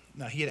about,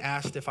 he had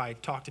asked if I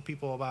talked to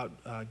people about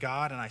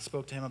God, and I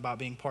spoke to him about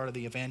being part of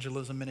the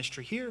evangelism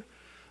ministry here,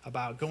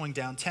 about going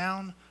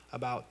downtown,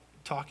 about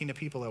talking to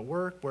people at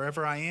work,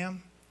 wherever I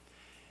am.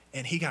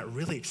 And he got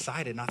really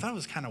excited, and I thought it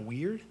was kind of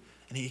weird.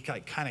 And he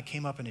kind of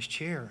came up in his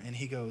chair, and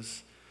he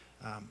goes,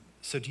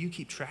 so do you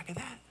keep track of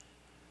that?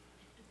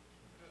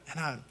 And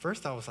at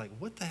first I was like,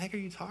 what the heck are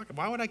you talking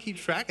about? Why would I keep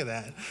track of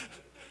that?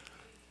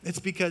 It's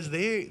because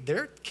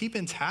they're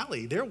keeping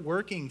tally. They're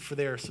working for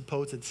their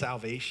supposed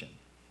salvation.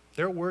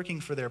 They're working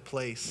for their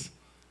place.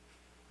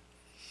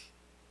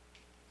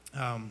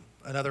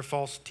 Another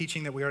false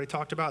teaching that we already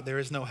talked about, there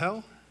is no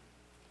hell.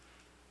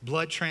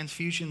 Blood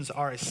transfusions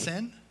are a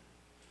sin.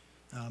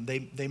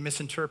 They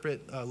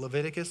misinterpret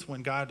Leviticus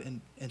when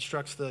God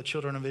instructs the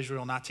children of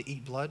Israel not to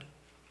eat blood.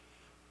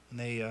 And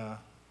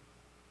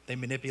they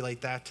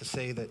manipulate that to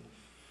say that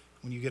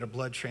when you get a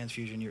blood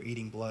transfusion, you're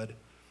eating blood.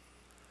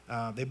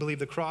 They believe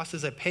the cross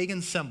is a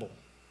pagan symbol.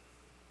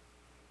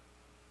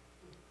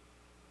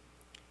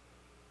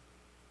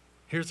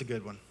 Here's a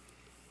good one.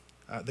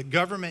 The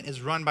government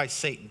is run by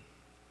Satan.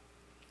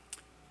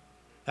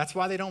 That's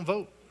why they don't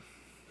vote.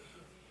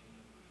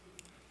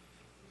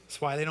 That's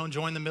why they don't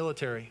join the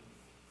military.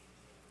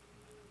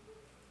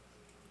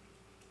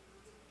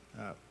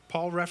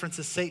 Paul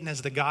references Satan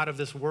as the god of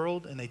this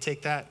world, and they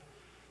take that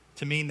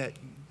to mean that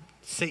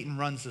Satan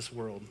runs this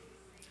world.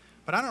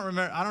 But I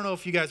don't know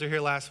if you guys are here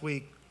last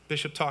week.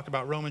 Bishop talked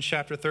about Romans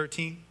chapter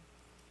 13,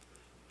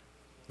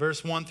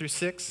 verse 1 through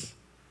 6.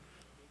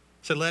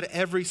 So let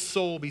every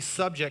soul be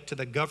subject to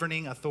the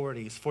governing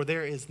authorities, for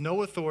there is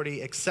no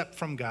authority except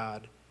from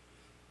God,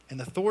 and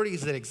the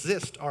authorities that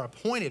exist are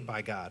appointed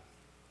by God.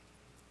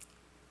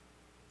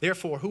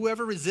 Therefore,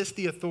 whoever resists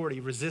the authority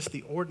resists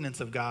the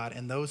ordinance of God,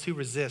 and those who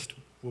resist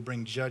will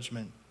bring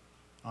judgment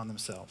on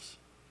themselves.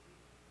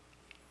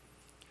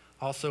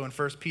 Also in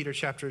 1 Peter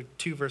chapter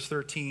 2, verse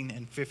 13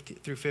 and 15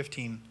 through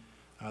 15,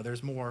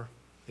 there's more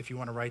if you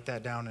want to write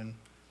that down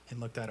and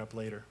look that up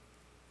later.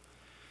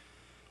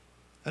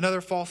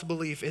 Another false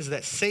belief is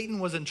that Satan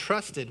was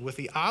entrusted with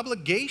the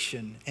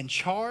obligation and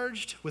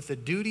charged with the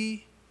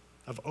duty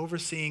of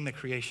overseeing the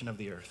creation of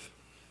the earth.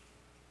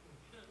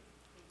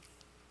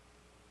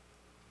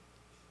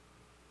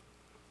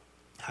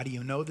 How do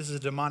you know this is a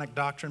demonic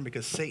doctrine?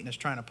 Because Satan is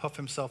trying to puff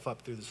himself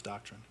up through this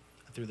doctrine,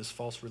 through this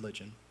false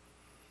religion.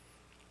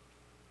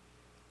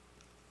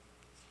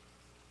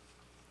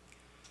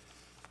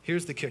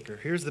 Here's the kicker.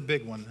 Here's the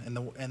big one.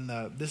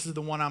 This is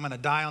the one I'm going to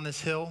die on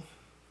this hill.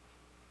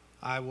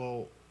 I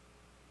will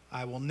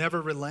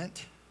never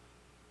relent,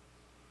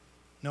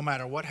 no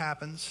matter what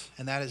happens,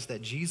 and that is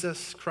that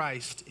Jesus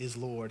Christ is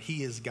Lord.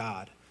 He is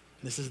God.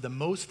 This is the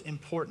most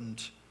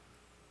important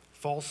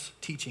false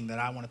teaching that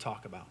I want to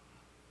talk about.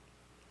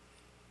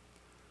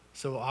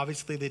 So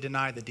obviously they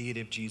deny the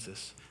deity of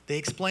Jesus. They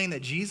explain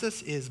that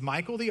Jesus is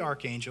Michael the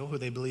archangel, who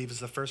they believe is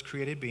the first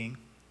created being.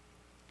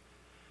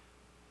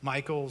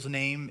 Michael's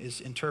name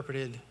is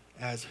interpreted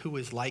as who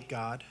is like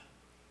God,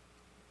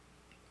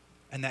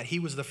 and that he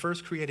was the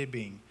first created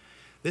being.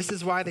 This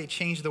is why they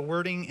changed the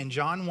wording in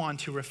John 1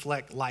 to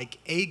reflect like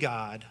a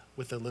God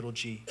with a little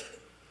g.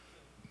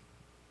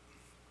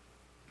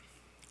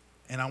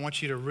 And I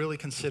want you to really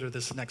consider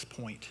this next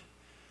point.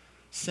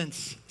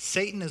 Since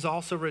Satan is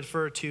also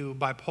referred to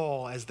by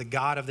Paul as the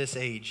god of this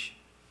age,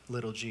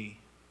 little g,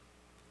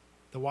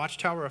 the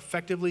Watchtower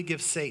effectively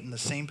gives Satan the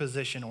same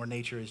position or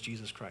nature as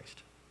Jesus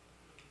Christ.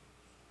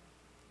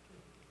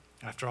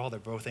 After all, they're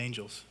both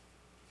angels.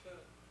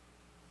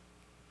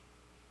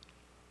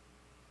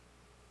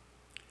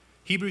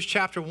 Hebrews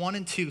chapter 1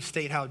 and 2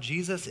 state how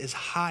Jesus is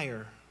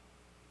higher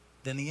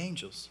than the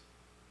angels.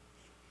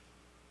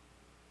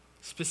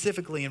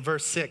 Specifically in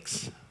verse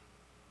 6,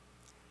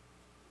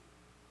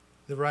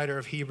 the writer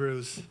of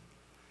Hebrews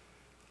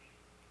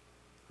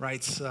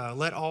writes,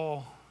 let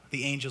all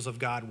the angels of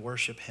God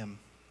worship him.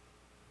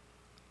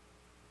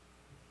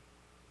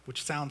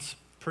 Which sounds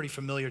pretty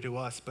familiar to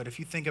us, but if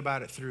you think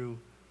about it through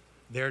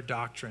their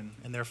doctrine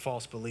and their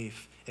false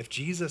belief, if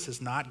Jesus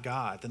is not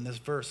God, then this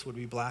verse would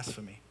be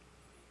blasphemy.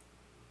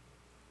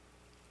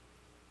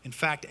 In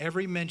fact,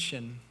 every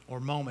mention or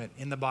moment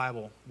in the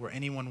Bible where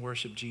anyone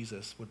worshiped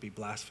Jesus would be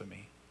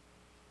blasphemy.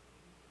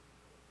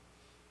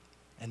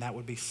 And that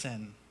would be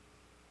sin.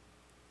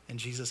 And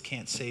Jesus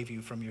can't save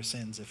you from your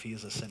sins if he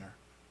is a sinner.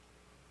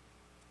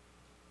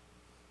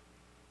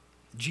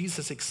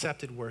 Jesus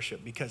accepted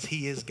worship because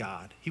he is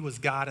God. He was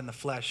God in the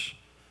flesh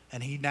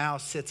and he now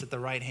sits at the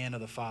right hand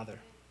of the Father.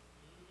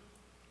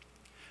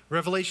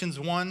 Revelations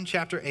 1,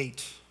 chapter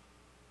 8.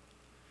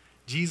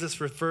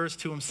 Jesus refers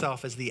to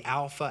himself as the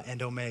Alpha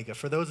and Omega.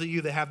 For those of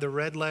you that have the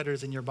red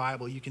letters in your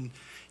Bible, you can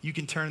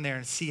turn there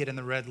and see it in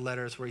the red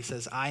letters where he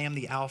says, I am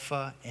the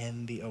Alpha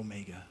and the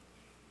Omega.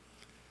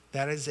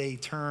 That is a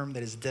term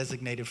that is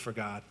designated for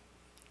God.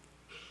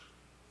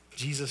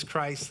 Jesus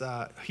Christ,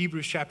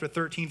 Hebrews chapter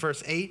 13,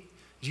 verse 8,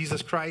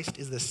 Jesus Christ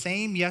is the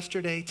same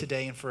yesterday,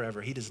 today, and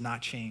forever. He does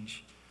not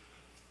change.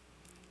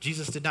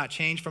 Jesus did not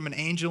change from an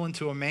angel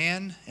into a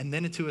man and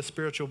then into a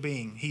spiritual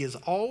being. He has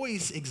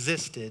always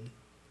existed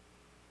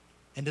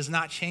and does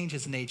not change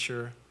his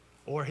nature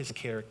or his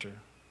character.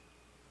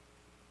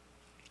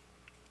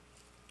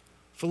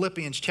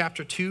 Philippians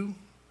chapter 2,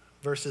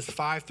 verses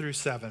 5 through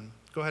 7.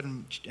 Go ahead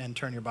and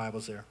turn your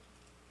Bibles there.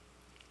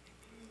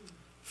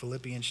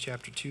 Philippians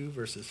chapter 2,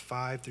 verses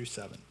 5 through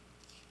 7.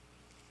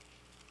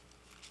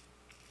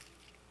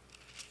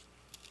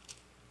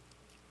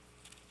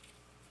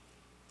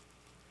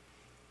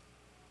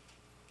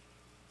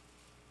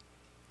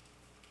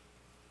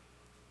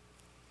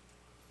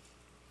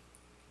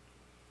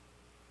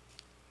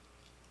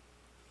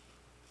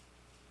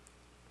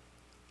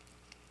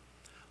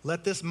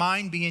 Let this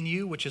mind be in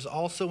you, which is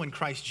also in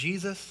Christ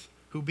Jesus,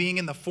 who being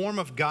in the form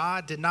of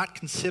God did not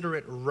consider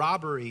it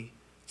robbery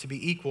to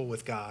be equal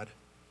with God,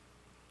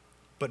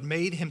 but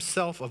made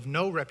himself of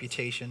no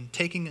reputation,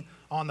 taking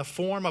on the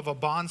form of a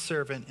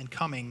bondservant and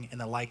coming in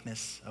the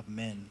likeness of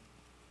men.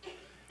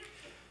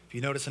 If you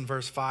notice in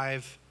verse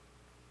 5,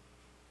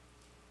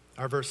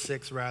 or verse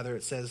 6 rather,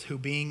 it says, who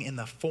being in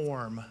the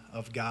form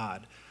of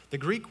God. The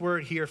Greek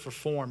word here for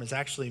form is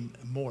actually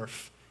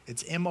morph.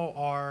 It's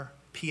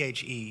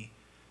M-O-R-P-H-E,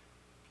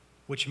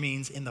 which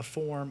means in the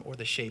form or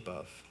the shape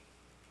of.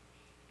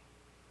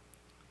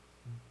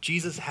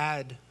 Jesus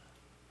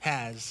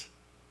has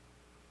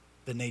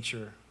the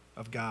nature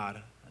of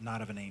God,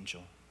 not of an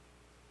angel.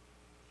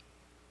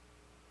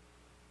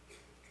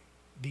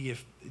 The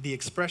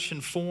expression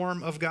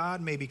form of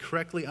God may be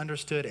correctly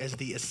understood as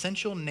the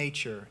essential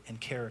nature and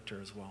character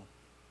as well.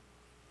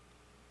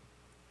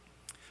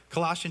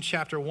 Colossians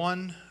chapter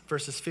 1,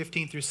 verses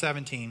 15 through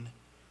 17.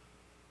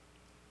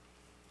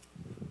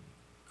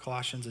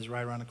 Colossians is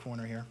right around the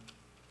corner here.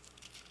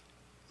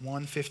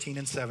 1, 15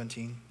 and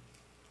 17.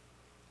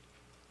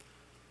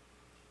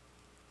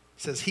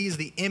 It says, he is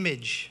the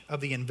image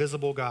of the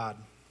invisible God,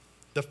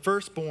 the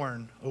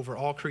firstborn over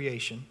all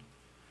creation.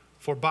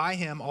 For by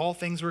him all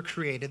things were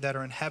created that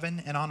are in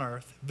heaven and on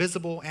earth,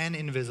 visible and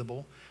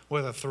invisible,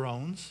 whether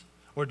thrones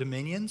or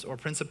dominions or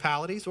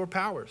principalities or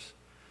powers.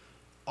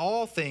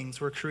 All things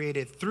were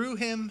created through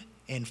him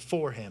and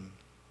for him.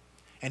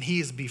 And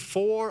he is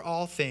before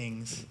all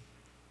things,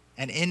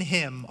 and in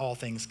him all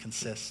things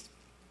consist.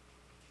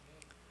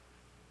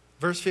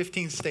 Verse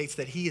 15 states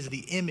that he is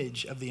the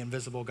image of the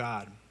invisible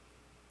God.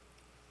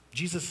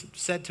 Jesus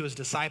said to his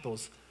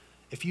disciples,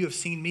 if you have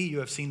seen me, you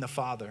have seen the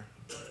Father.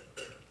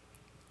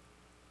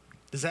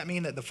 Does that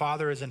mean that the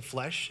Father is in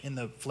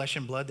the flesh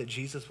and blood, that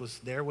Jesus was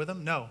there with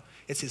him? No,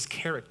 it's his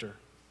character.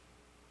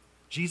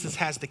 Jesus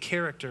has the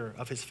character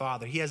of his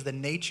Father. He has the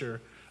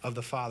nature of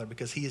the Father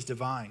because he is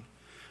divine.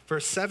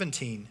 Verse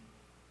 17,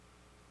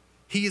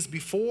 he is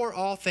before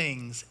all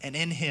things, and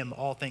in him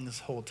all things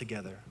hold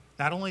together.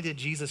 Not only did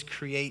Jesus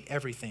create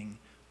everything,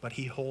 but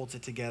he holds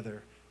it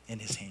together in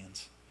his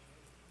hands.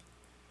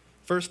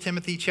 1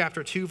 Timothy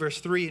chapter 2, verse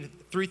 3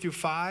 through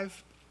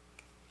 5.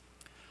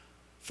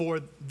 For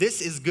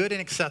this is good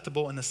and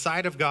acceptable in the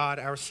sight of God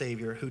our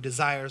Savior, who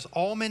desires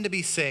all men to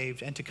be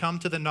saved and to come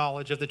to the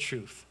knowledge of the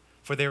truth.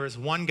 For there is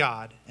one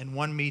God and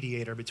one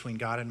mediator between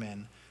God and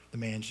men, the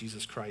man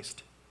Jesus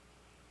Christ.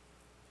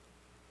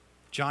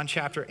 John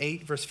chapter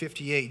 8, verse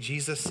 58,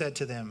 Jesus said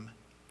to them,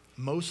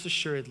 most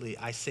assuredly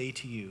I say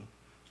to you,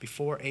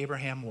 before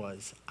Abraham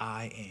was,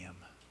 I am.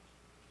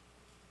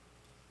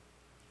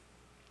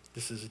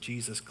 This is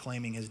Jesus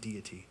claiming his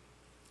deity.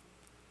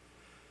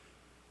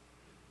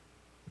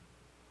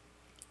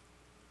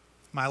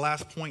 My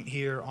last point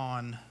here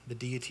on the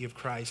deity of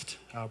Christ,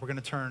 we're going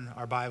to turn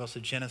our Bibles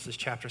to Genesis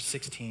chapter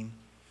 16.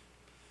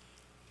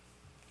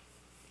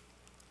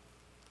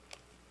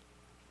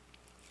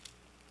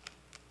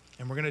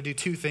 And we're going to do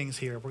two things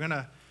here. We're going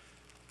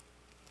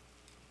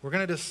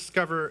to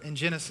discover in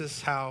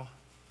Genesis how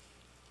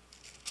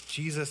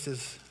Jesus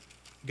is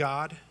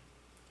God,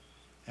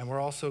 and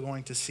we're also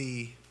going to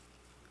see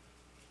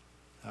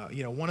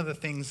one of the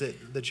things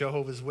that the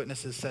Jehovah's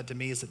Witnesses said to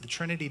me is that the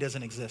Trinity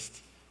doesn't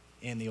exist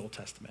in the Old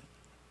Testament.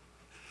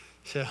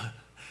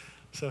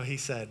 So he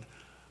said,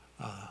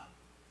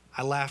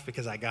 I laughed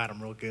because I got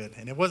him real good.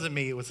 And it wasn't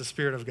me, it was the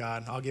Spirit of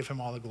God. I'll give him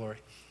all the glory.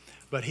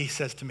 But he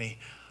says to me,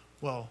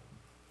 well,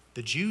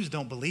 the Jews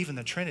don't believe in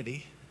the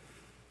Trinity.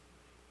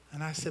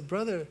 And I said,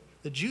 brother,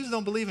 the Jews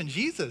don't believe in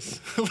Jesus.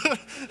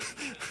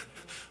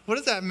 What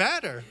does that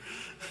matter?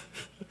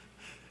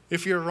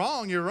 If you're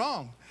wrong, you're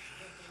wrong.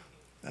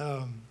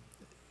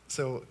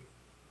 So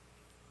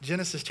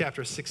Genesis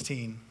chapter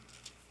 16,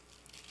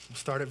 we'll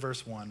start at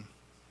verse 1.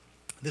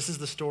 This is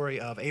the story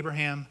of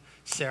Abraham,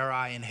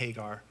 Sarai, and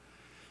Hagar.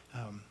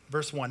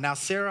 Verse 1, now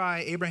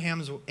Sarai,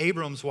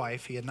 Abram's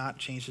wife, he had not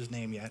changed his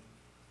name yet,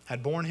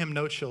 had borne him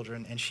no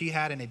children, and she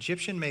had an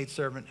Egyptian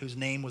maidservant whose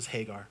name was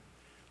Hagar.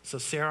 So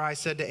Sarai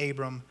said to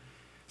Abram,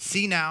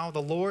 see now,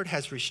 the Lord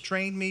has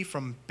restrained me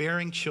from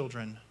bearing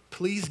children.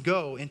 Please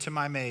go into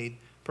my maid.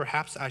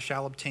 Perhaps I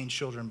shall obtain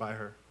children by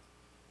her.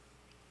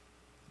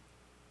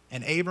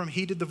 And Abram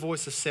heeded the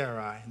voice of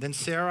Sarai. Then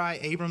Sarai,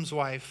 Abram's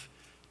wife,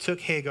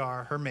 took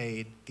Hagar, her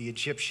maid, the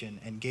Egyptian,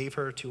 and gave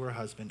her to her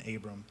husband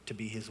Abram to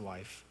be his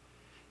wife,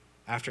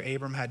 after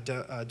Abram had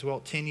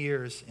dwelt 10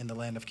 years in the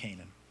land of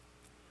Canaan.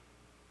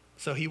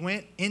 So he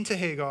went into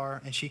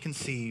Hagar, and she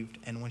conceived.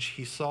 And when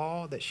she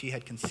saw that she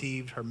had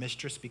conceived, her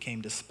mistress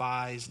became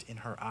despised in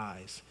her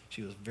eyes.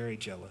 She was very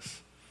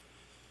jealous.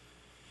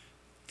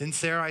 Then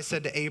Sarai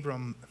said to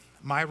Abram,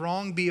 my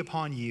wrong be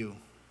upon you.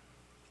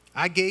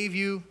 I gave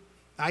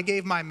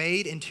my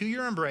maid into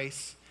your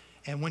embrace,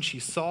 and when she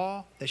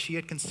saw that she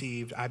had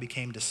conceived, I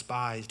became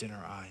despised in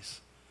her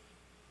eyes.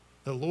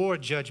 The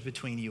Lord judge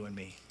between you and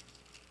me.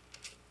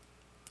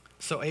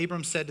 So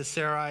Abram said to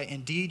Sarai,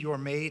 indeed, your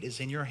maid is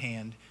in your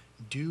hand.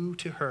 Do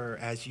to her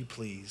as you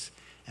please.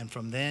 And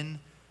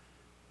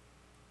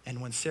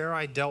when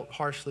Sarai dealt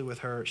harshly with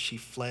her, she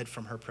fled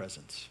from her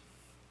presence.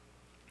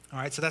 All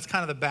right, so that's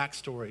kind of the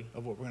backstory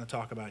of what we're going to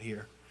talk about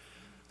here.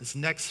 This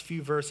next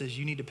few verses,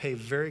 you need to pay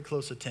very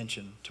close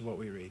attention to what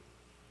we read.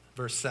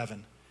 Verse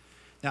 7.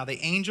 Now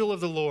the angel of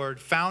the Lord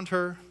found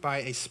her by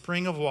a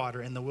spring of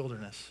water in the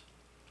wilderness,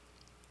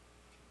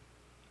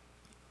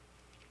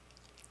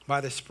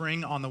 by the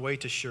spring on the way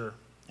to Shur.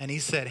 And he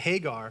said,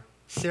 Hagar,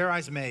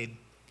 Sarai's maid,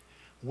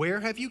 where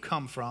have you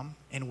come from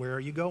and where are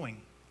you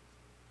going?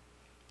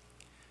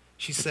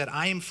 She said,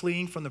 I am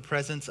fleeing from the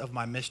presence of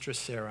my mistress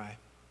Sarai.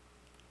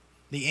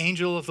 The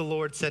angel of the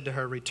Lord said to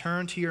her,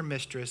 return to your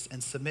mistress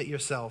and submit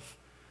yourself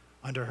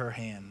under her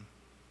hand.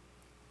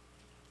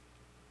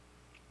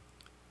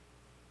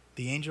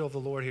 The angel of the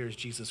Lord here is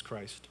Jesus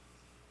Christ.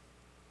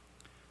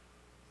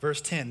 Verse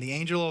 10, the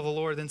angel of the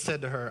Lord then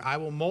said to her, I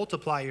will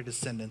multiply your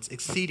descendants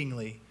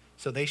exceedingly,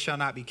 so they shall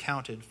not be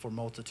counted for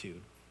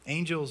multitude.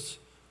 Angels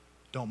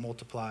don't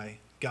multiply,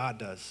 God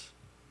does.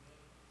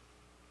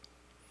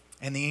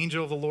 And the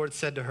angel of the Lord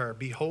said to her,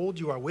 behold,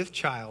 you are with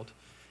child,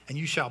 and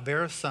you shall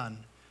bear a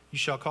son. You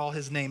shall call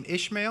his name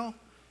Ishmael,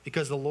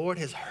 because the Lord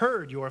has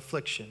heard your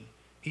affliction.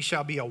 He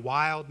shall be a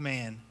wild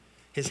man.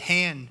 His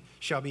hand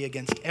shall be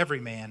against every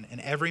man, and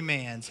every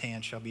man's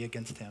hand shall be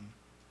against him.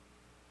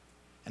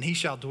 And he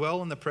shall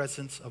dwell in the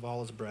presence of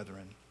all his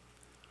brethren.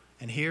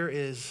 And here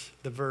is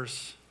the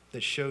verse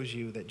that shows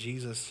you that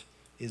Jesus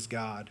is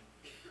God.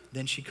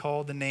 Then she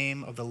called the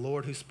name of the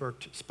Lord who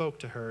spoke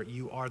to her,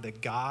 you are the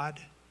God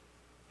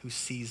who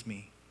sees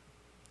me.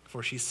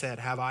 For she said,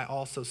 have I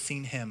also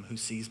seen him who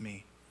sees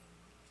me?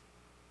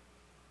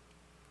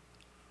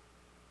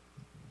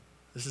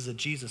 This is a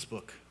Jesus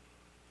book.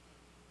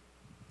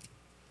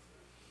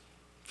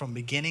 From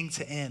beginning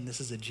to end, this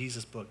is a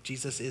Jesus book.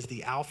 Jesus is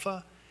the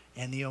Alpha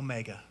and the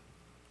Omega.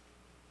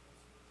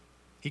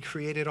 He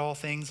created all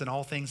things, and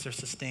all things are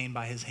sustained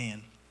by his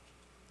hand.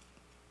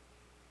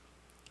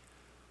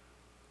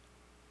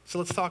 So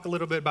let's talk a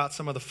little bit about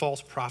some of the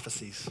false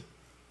prophecies.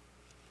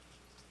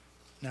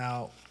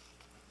 Now,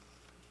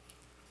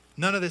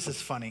 none of this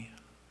is funny.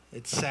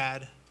 It's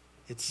sad.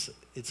 It's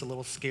a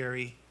little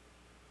scary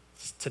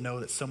to know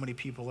that so many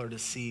people are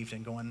deceived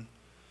and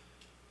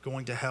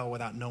going to hell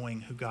without knowing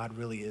who God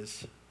really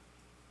is.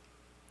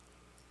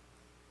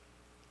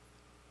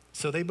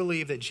 So they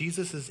believe that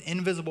Jesus'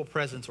 invisible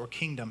presence or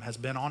kingdom has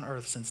been on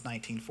earth since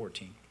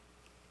 1914.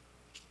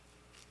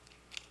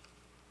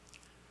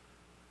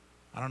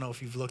 I don't know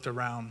if you've looked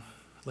around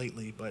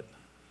lately, but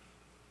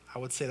I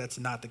would say that's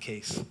not the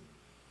case.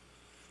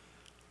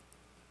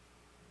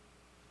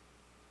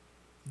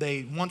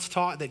 They once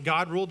taught that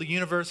God ruled the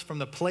universe from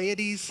the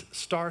Pleiades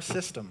star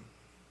system.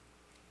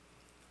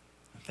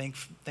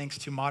 Thanks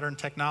to modern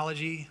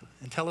technology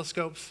and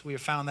telescopes, we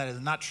have found that is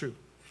not true.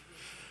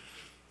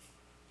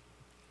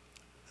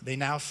 They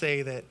now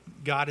say that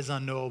God is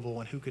unknowable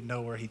and who could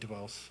know where he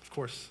dwells. Of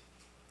course,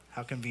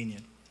 how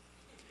convenient.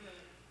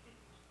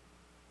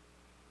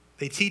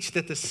 They teach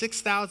that the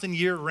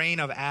 6,000-year reign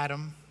of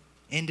Adam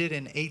ended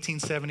in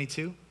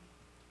 1872.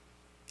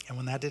 And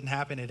when that didn't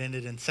happen, it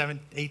ended in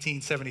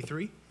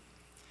 1873.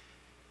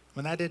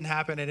 When that didn't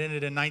happen, it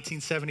ended in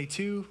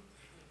 1972.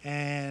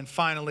 And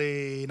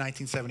finally,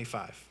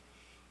 1975.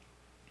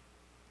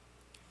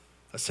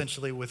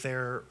 Essentially, with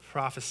their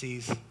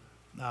prophecies,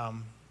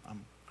 I'm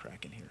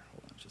cracking here.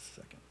 Hold on just a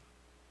second.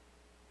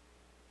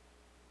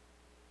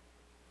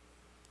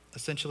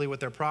 Essentially, with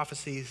their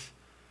prophecies,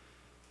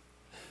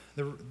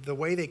 the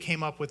way they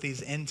came up with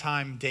these end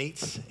time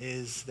dates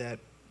is that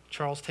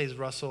Charles Taze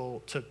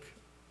Russell took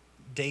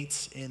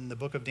dates in the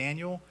book of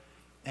Daniel,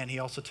 and he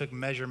also took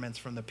measurements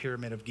from the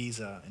Pyramid of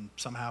Giza and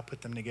somehow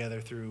put them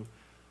together through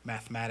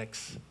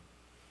mathematics.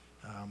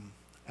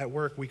 At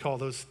work, we call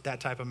that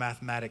type of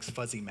mathematics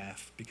fuzzy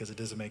math because it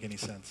doesn't make any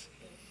sense.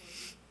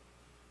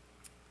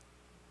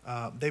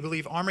 They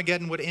believe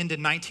Armageddon would end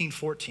in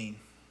 1914.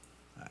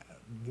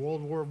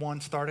 World War I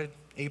started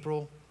April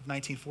of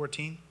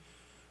 1914.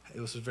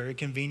 It was very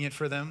convenient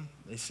for them.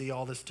 They see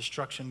all this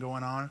destruction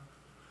going on.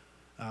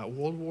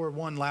 World War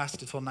I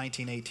lasted until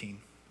 1918.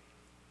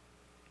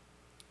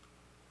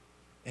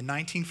 In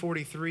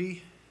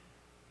 1943,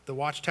 the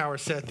Watchtower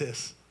said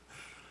this: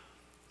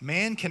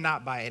 "Man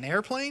cannot by an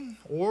airplane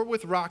or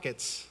with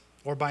rockets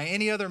or by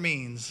any other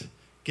means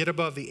get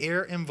above the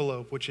air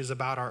envelope which is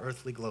about our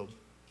earthly globe."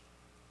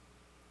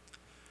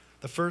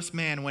 The first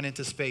man went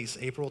into space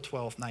April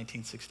 12,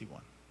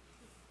 1961.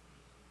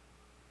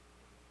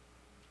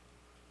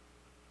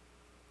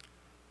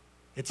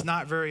 It's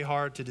not very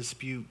hard to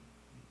dispute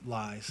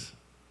lies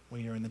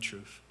when you're in the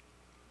truth.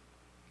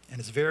 And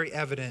it's very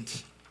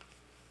evident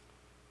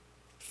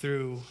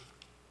through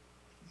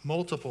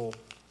multiple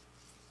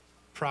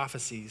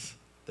prophecies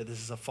that this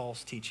is a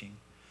false teaching.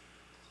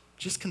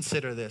 Just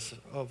consider this.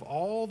 Of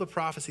all the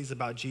prophecies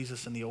about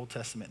Jesus in the Old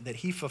Testament, that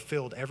he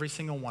fulfilled every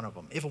single one of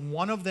them. If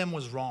one of them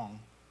was wrong,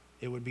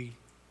 it would be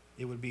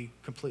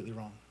completely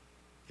wrong.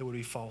 It would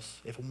be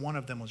false if one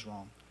of them was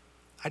wrong.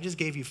 I just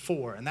gave you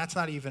 4, and that's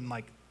not even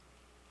like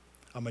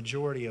a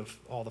majority of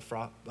all the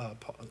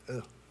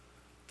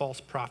false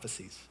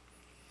prophecies.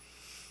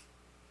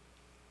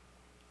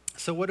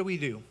 So what do we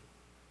do?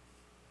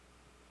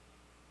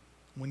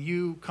 When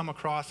you come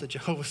across a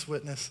Jehovah's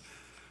Witness,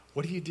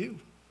 what do?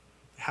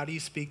 How do you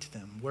speak to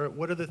them?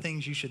 What are the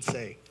things you should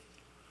say?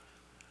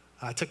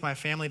 I took my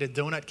family to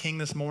Donut King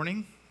this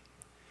morning,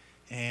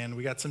 and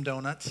we got some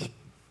donuts.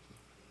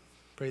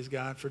 Praise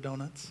God for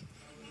donuts.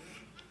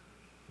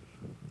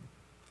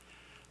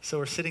 So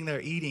we're sitting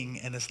there eating,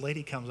 and this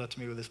lady comes up to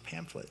me with this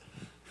pamphlet.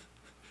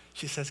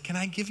 She says, "Can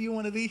I give you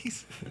one of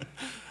these?"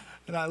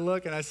 And I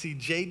look, and I see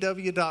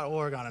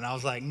jw.org on it, and I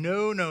was like,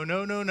 no.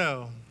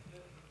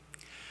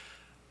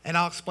 And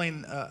I'll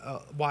explain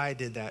why I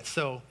did that.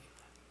 So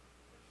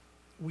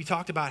we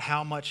talked about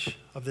how much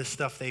of this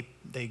stuff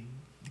they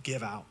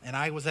give out. And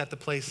I was at the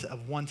place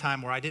of one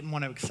time where I didn't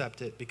want to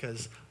accept it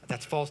because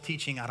that's false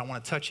teaching. I don't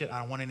want to touch it. I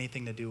don't want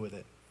anything to do with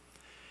it.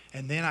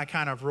 And then I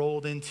kind of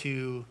rolled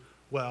into,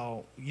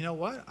 well, you know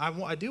what?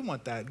 I do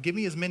want that. Give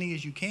me as many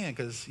as you can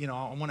because, I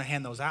want to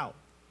hand those out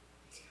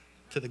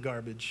to the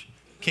garbage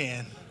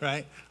can,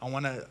 right? I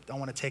want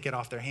to take it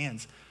off their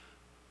hands.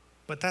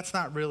 But that's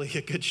not really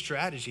a good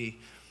strategy.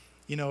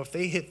 If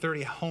they hit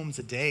 30 homes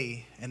a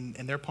day and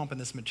they're pumping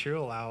this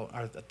material out,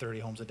 or 30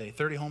 homes a day,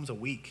 30 homes a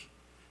week,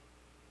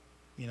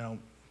 that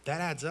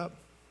adds up.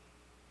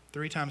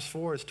 3 times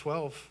 4 is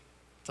 12.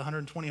 It's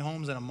 120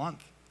 homes in a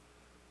month.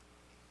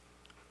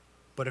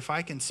 But if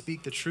I can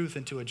speak the truth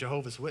into a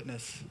Jehovah's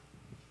Witness,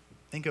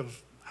 think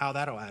of how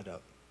that'll add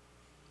up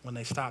when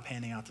they stop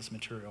handing out this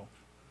material.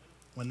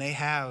 When they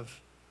have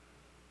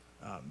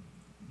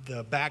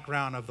the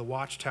background of the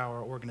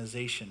Watchtower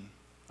organization,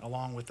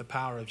 along with the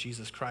power of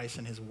Jesus Christ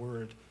and his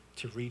word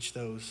to reach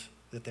those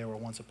that they were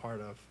once a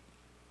part of.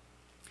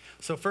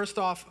 So first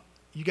off,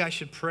 you guys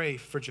should pray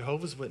for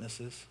Jehovah's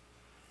Witnesses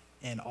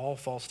and all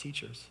false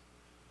teachers,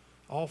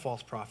 all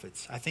false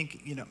prophets. I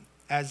think,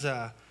 as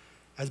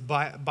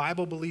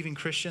Bible-believing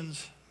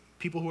Christians,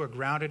 people who are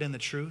grounded in the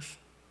truth,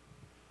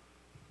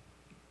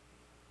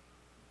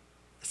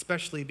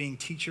 especially being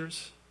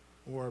teachers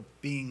or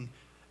being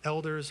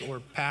elders or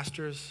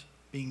pastors,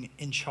 being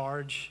in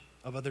charge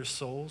of other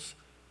souls,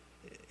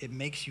 it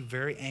makes you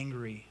very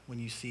angry when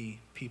you see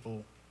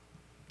people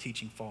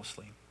teaching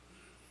falsely.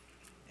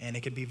 And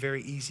it could be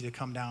very easy to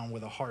come down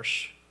with a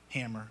harsh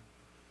hammer.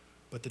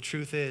 But the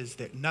truth is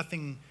that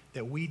nothing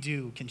that we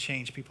do can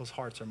change people's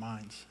hearts or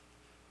minds.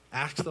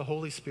 Ask the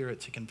Holy Spirit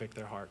to convict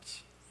their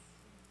hearts.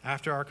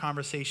 After our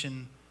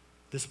conversation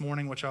this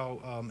morning, which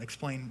I'll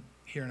explain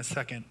here in a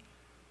second,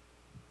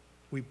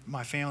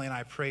 my family and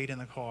I prayed in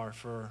the car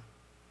for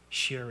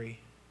Sherry.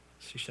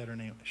 She said her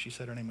name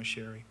was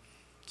Sherry.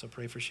 So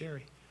pray for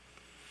Sherry.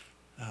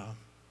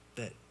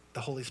 That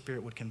the Holy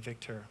Spirit would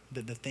convict her.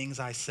 That the things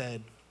I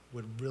said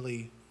would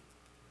really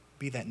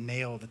be that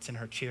nail that's in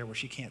her chair where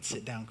she can't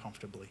sit down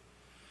comfortably.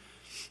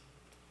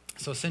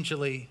 So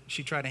essentially,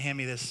 she tried to hand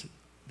me this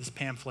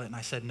pamphlet, and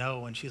I said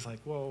no. And she's like,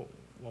 well,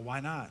 why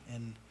not?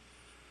 And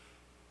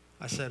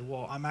I said,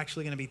 well, I'm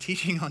actually going to be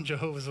teaching on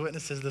Jehovah's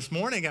Witnesses this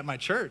morning at my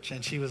church.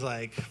 And she was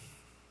like,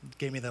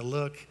 gave me the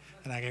look,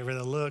 and I gave her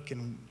the look,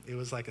 and it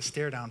was like a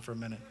stare down for a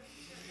minute.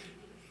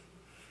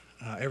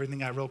 Everything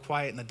got real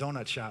quiet in the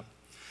donut shop.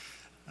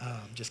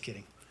 Just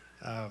kidding.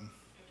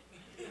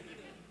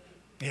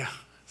 Yeah,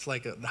 it's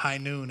like the high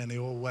noon in the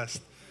Old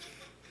West.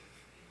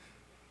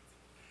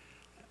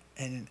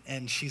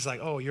 And she's like,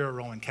 oh, you're a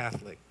Roman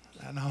Catholic.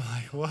 And I'm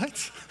like,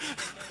 what?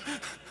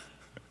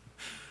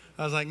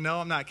 I was like, no,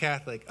 I'm not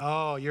Catholic.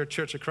 Oh, you're a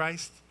Church of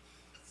Christ?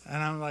 And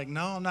I'm like,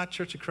 no, I'm not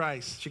Church of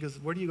Christ. She goes,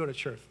 where do you go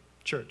to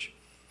church?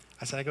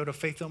 I said, I go to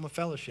Faith Doma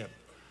Fellowship.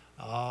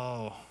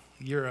 Oh,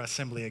 you're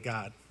Assembly of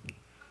God.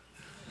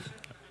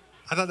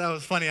 I thought that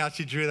was funny how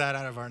she drew that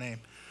out of our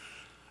name.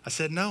 I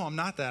said, no, I'm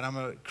not that. I'm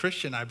a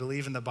Christian. I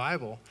believe in the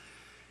Bible.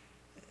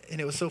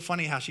 And it was so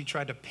funny how she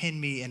tried to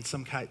pin me in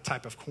some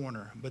type of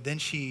corner. But then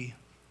she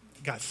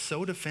got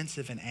so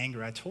defensive and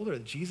angry. I told her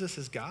that Jesus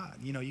is God.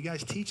 You know, you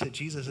guys teach that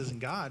Jesus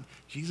isn't God.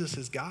 Jesus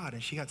is God.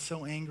 And she got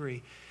so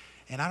angry.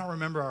 And I don't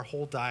remember our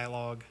whole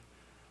dialogue,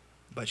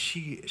 but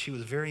she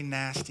was very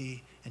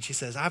nasty. And she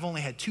says, I've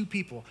only had 2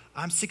 people.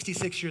 I'm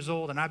 66 years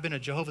old, and I've been a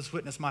Jehovah's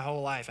Witness my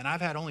whole life. And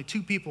I've had only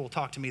 2 people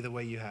talk to me the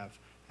way you have.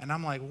 And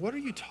I'm like, what are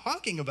you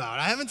talking about?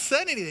 I haven't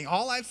said anything.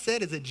 All I've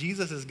said is that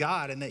Jesus is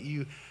God and that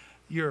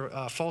you're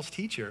a false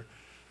teacher.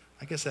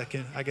 I guess that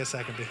can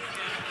be.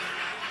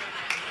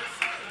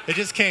 It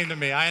just came to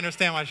me. I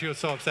understand why she was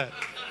so upset.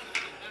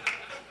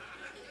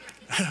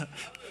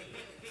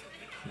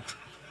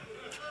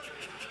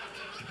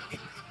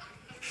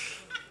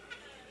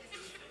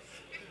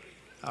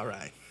 All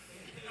right.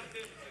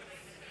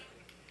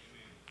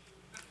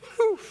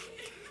 Whew.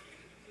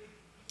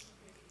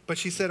 But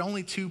she said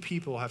only 2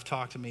 people have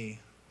talked to me.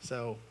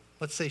 So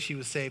let's say she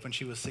was saved when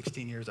she was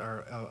 16 years,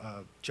 or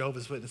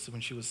Jehovah's Witness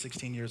when she was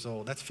 16 years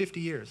old. That's 50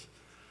 years.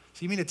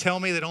 So you mean to tell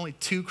me that only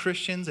 2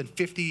 Christians in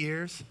 50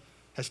 years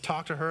has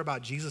talked to her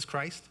about Jesus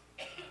Christ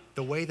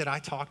the way that I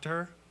talked to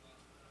her?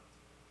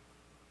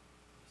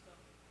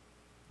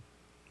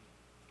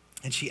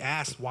 And she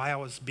asked why I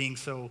was being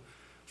so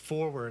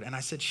forward. And I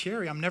said,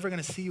 Sherry, I'm never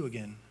going to see you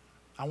again.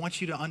 I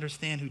want you to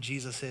understand who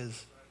Jesus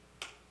is.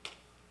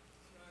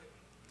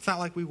 It's not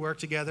like we work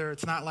together.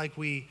 It's not like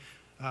we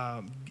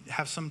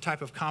have some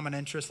type of common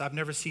interest. I've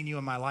never seen you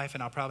in my life,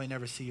 and I'll probably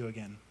never see you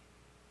again.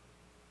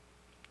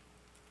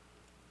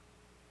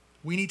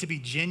 We need to be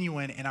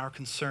genuine in our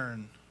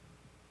concern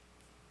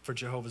for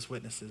Jehovah's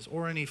Witnesses,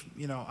 or any,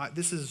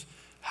 this is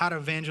how to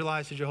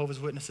evangelize to Jehovah's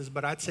Witnesses,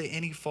 but I'd say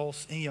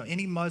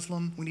any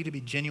Muslim, we need to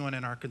be genuine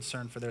in our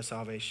concern for their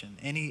salvation.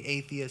 Any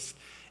atheist,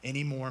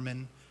 any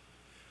Mormon,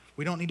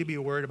 we don't need to be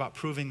worried about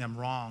proving them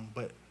wrong,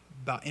 but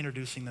about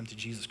introducing them to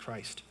Jesus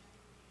Christ.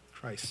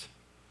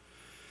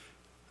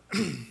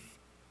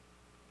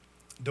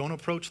 Don't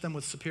approach them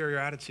with superior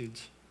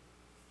attitudes.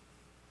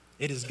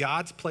 It is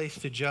God's place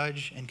to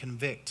judge and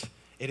convict.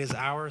 It is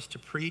ours to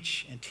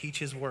preach and teach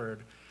his word.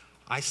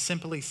 I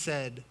simply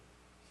said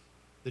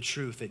the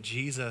truth that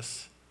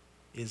Jesus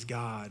is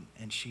God,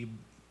 and she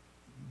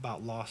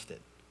about lost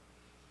it.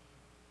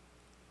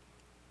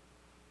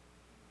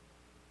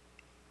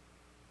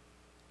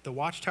 The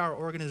Watchtower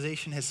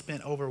organization has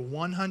spent over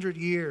 100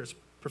 years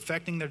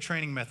perfecting their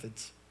training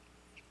methods.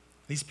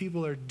 These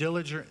people are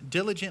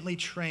diligently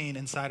trained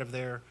inside of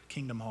their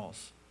kingdom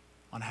halls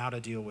on how to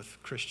deal with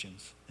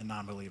Christians and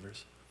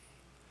non-believers.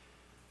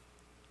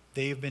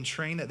 They have been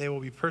trained that they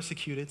will be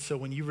persecuted, so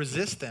when you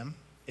resist them,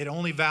 it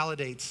only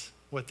validates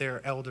what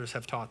their elders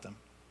have taught them.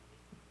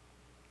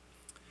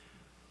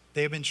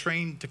 They have been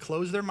trained to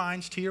close their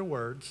minds to your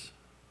words,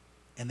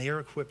 and they are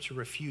equipped to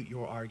refute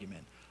your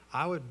argument.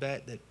 I would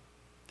bet that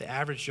the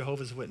average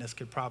Jehovah's Witness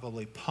could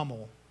probably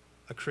pummel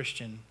a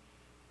Christian,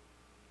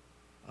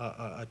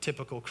 a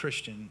typical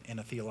Christian in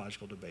a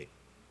theological debate.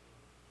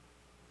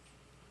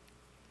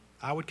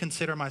 I would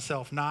consider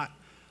myself not,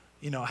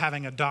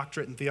 having a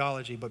doctorate in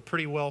theology, but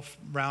pretty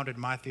well-rounded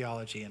in my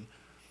theology.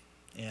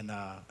 And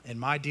in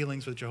my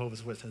dealings with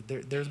Jehovah's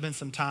Witnesses, there's been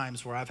some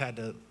times where I've had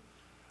to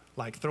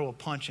throw a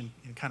punch and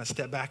kind of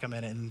step back a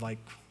minute and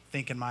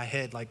think in my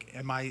head,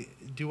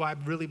 do I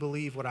really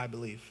believe what I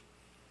believe?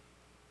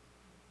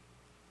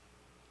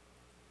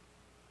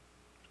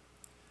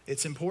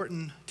 It's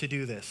important to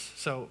do this.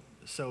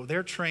 So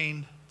they're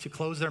trained to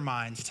close their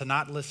minds, to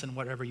not listen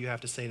whatever you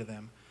have to say to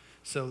them.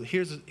 So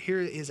here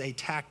is a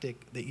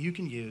tactic that you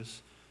can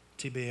use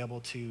to be able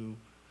to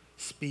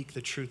speak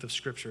the truth of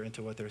Scripture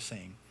into what they're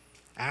saying.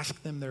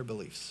 Ask them their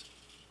beliefs.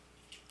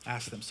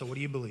 Ask them, so what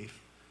do you believe?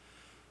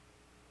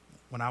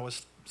 When I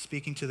was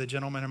speaking to the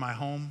gentleman in my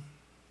home,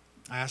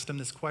 I asked him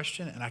this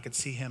question, and I could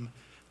see him,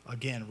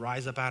 again,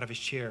 rise up out of his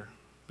chair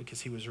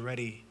because he was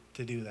ready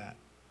to do that.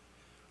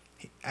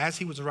 As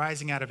he was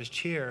rising out of his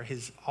chair,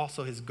 his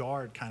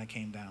guard kind of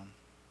came down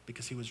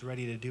because he was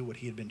ready to do what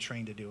he had been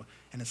trained to do.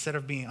 And instead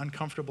of being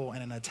uncomfortable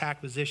in an attack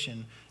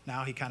position,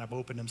 now he kind of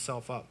opened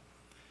himself up.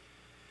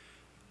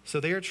 So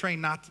they are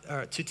trained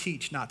to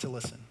teach, not to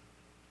listen.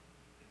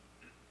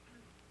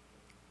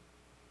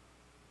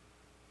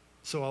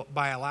 So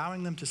by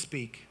allowing them to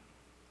speak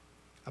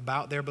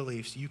about their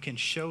beliefs, you can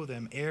show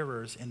them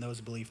errors in those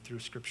beliefs through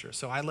Scripture.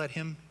 So I let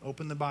him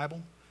open the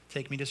Bible,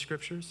 take me to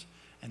Scriptures,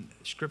 and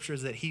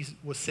Scriptures that he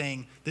was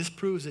saying, this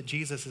proves that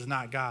Jesus is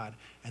not God.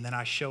 And then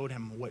I showed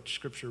him what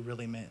Scripture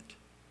really meant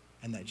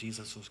and that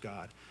Jesus was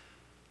God.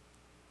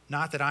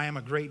 Not that I am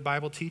a great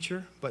Bible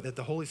teacher, but that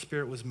the Holy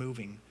Spirit was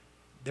moving.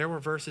 There were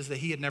verses that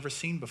he had never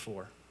seen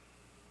before,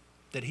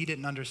 that he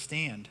didn't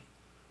understand.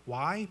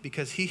 Why?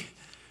 Because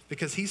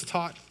he's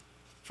taught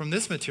from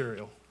this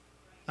material,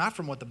 not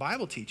from what the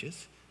Bible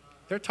teaches.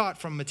 They're taught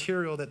from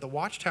material that the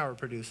Watchtower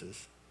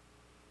produces.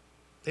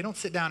 They don't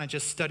sit down and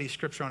just study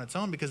Scripture on its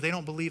own because they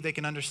don't believe they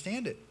can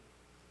understand it.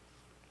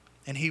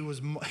 And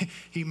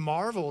he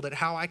marveled at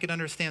how I could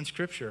understand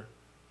Scripture.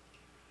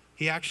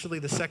 He actually,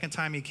 the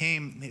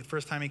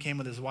first time he came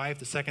with his wife,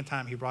 the second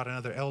time he brought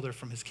another elder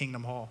from his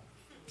kingdom hall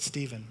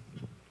Stephen.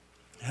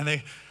 And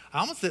I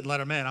almost didn't let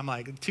them in. I'm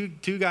like,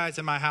 two guys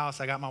in my house.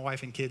 I got my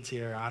wife and kids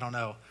here. I don't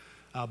know.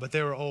 But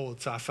they were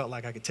old, so I felt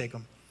like I could take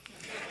them.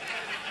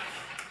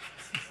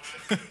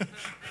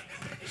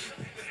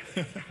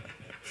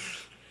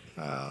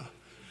 Wow.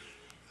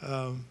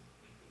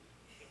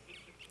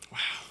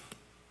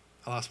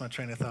 I lost my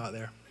train of thought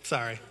there.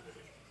 Sorry.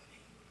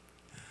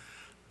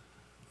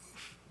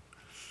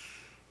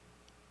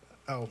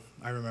 Oh,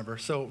 I remember.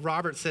 So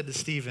Robert said to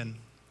Stephen,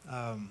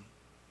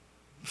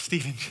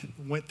 Stephen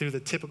went through the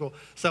typical,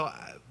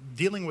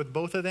 dealing with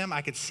both of them,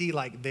 I could see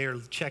like their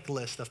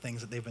checklist of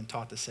things that they've been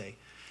taught to say.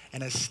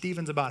 And as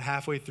Stephen's about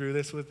halfway through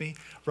this with me,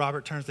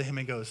 Robert turns to him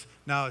and goes,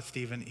 no,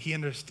 Stephen,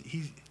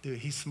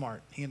 he's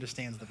smart. He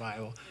understands the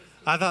Bible.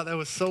 I thought that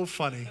was so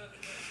funny.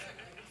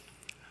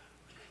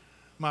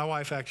 My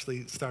wife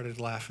actually started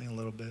laughing a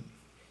little bit.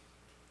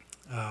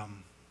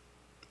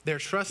 Their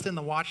trust in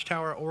the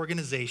Watchtower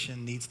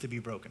organization needs to be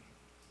broken.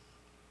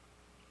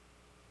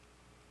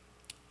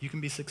 You can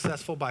be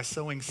successful by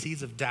sowing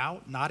seeds of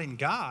doubt, not in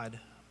God,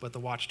 but the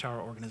Watchtower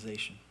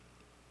organization.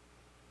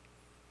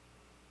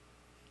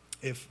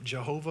 If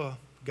Jehovah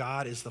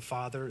God is the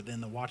father, then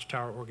the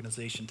Watchtower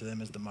organization to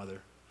them is the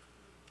mother.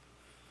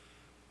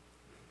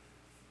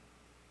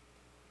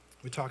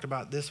 We talked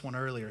about this one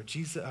earlier.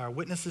 Our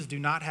witnesses do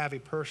not have a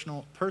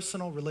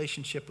personal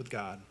relationship with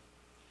God.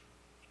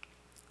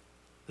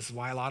 This is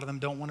why a lot of them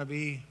don't want to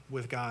be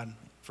with God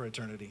for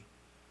eternity.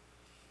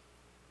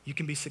 You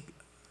can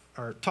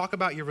talk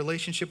about your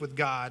relationship with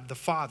God, the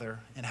Father,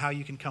 and how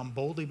you can come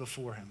boldly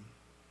before him,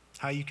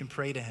 how you can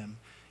pray to him.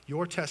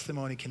 Your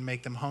testimony can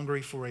make them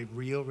hungry for a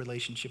real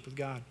relationship with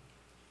God.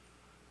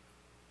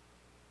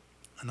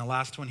 And the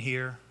last one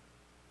here,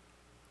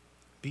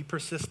 be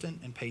persistent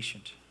and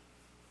patient.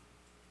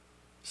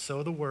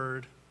 Sow the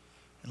word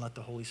and let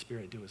the Holy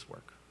Spirit do his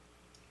work.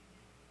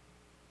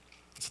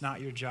 It's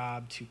not your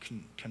job to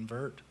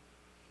convert.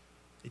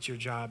 It's your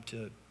job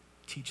to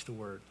teach the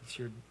word. It's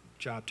your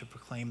job to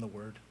proclaim the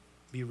word.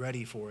 Be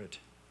ready for it.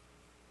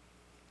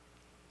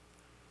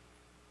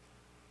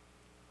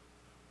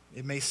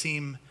 It may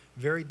seem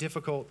very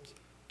difficult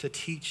to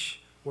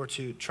teach or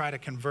to try to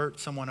convert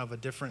someone of a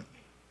different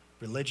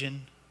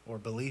religion or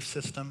belief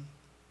system.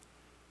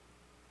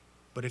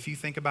 But if you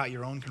think about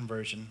your own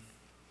conversion,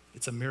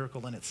 it's a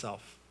miracle in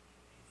itself.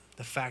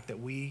 The fact that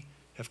we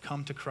have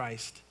come to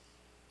Christ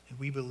and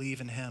we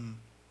believe in him,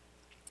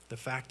 the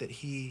fact that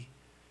he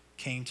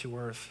came to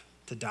earth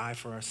to die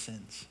for our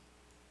sins.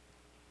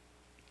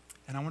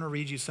 And I want to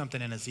read you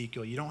something in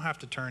Ezekiel. You don't have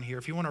to turn here.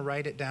 If you want to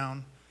write it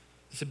down,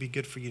 this would be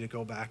good for you to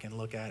go back and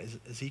look at.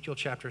 Ezekiel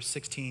chapter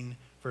 16,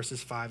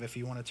 verses 5. If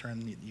you want to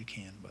turn, you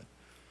can. But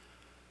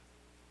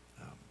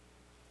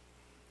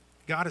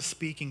God is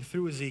speaking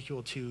through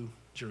Ezekiel to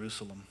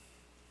Jerusalem.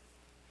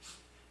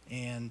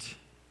 And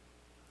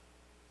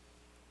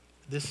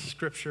this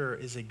scripture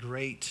is a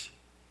great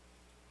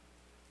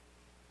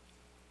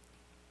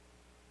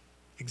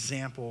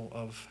example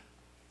of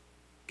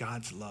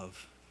God's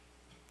love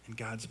and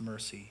God's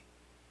mercy.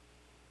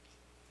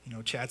 You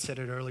know, Chad said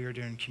it earlier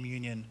during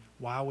communion,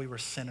 while we were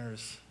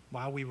sinners,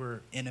 while we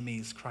were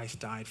enemies, Christ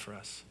died for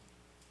us.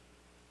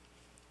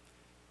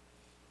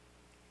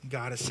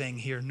 God is saying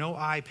here, no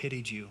eye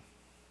pitied you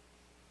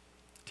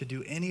to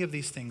do any of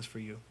these things for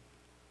you,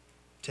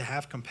 to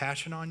have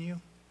compassion on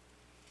you,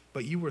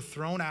 but you were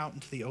thrown out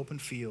into the open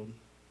field,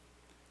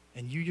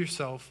 and you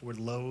yourself were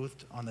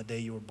loathed on the day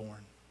you were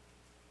born.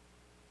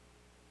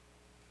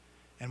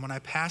 And when I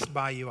passed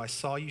by you, I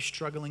saw you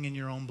struggling in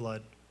your own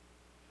blood.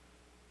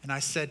 And I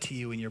said to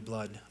you in your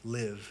blood,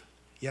 live.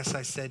 Yes,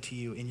 I said to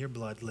you, in your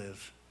blood,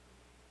 live.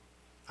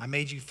 I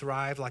made you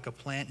thrive like a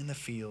plant in the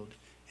field,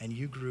 and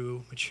you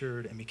grew,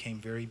 matured, and became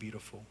very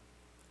beautiful.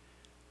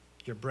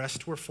 Your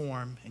breasts were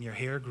formed, and your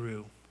hair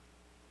grew,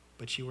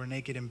 but you were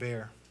naked and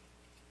bare.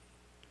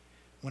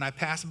 When I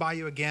passed by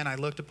you again, I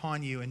looked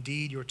upon you.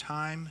 Indeed, your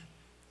time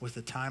was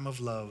the time of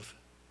love.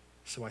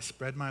 So I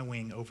spread my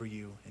wing over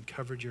you and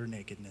covered your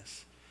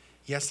nakedness.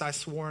 Yes, I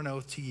swore an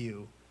oath to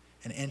you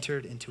and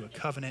entered into a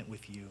covenant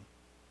with you,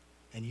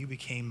 and you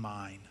became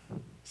mine,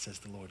 says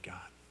the Lord God.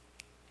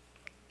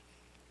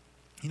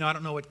 You know, I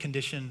don't know what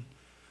condition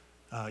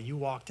you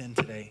walked in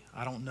today.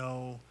 I don't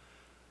know,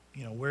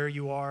 where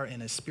you are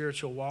in a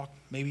spiritual walk.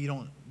 Maybe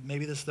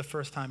this is the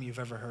first time you've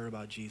ever heard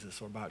about Jesus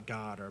or about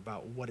God or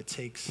about what it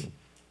takes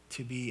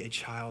to be a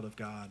child of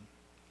God.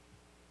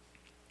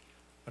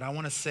 But I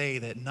want to say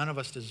that none of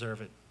us deserve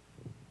it.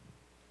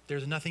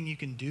 There's nothing you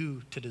can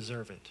do to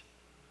deserve it.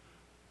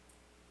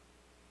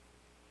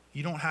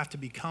 You don't have to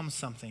become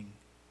something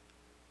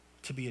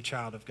to be a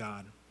child of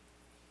God.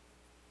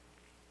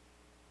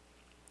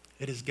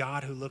 It is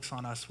God who looks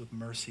on us with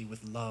mercy,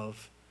 with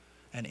love,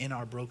 and in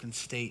our broken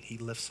state, he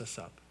lifts us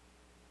up.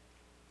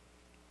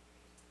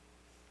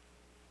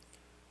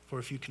 For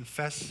if you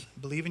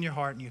believe in your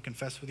heart and you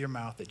confess with your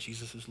mouth that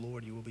Jesus is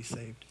Lord, you will be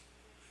saved.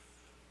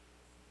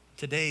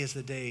 Today is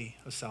the day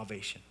of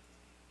salvation.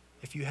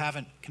 If you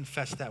haven't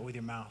confessed that with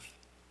your mouth,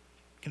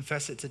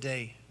 confess it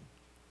today.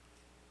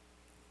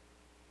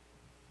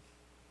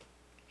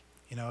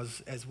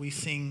 As we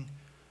sing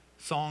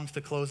songs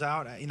to close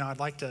out, I'd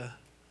like to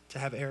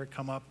have Eric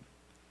come up,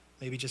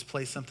 maybe just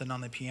play something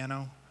on the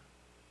piano.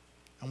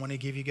 I want to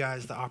give you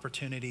guys the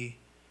opportunity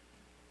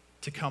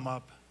to come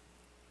up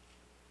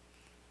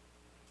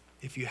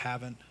if you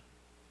haven't,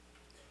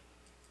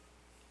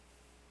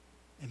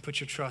 and put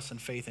your trust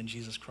and faith in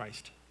Jesus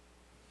Christ.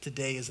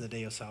 Today is the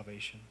day of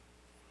salvation.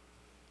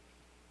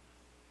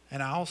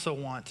 And I also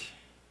want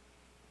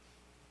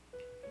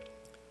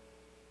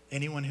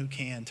anyone who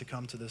can to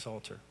come to this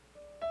altar.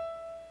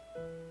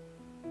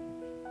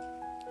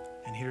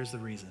 And here's the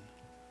reason.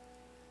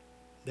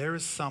 There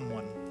is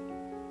someone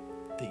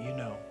that you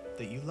know,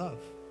 that you love,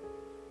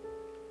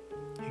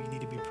 who you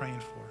need to be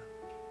praying for.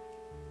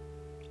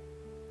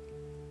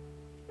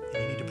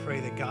 And you need to pray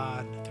that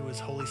God, through his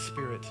Holy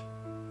Spirit,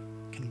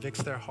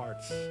 convicts their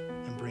hearts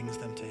and brings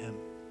them to him.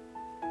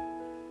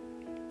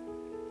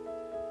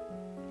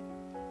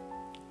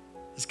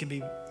 This can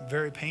be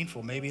very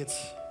painful. Maybe it's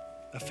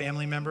a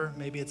family member,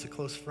 maybe it's a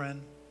close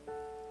friend.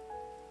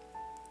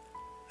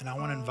 And I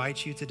want to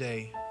invite you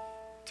today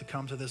to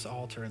come to this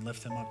altar and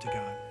lift them up to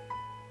God.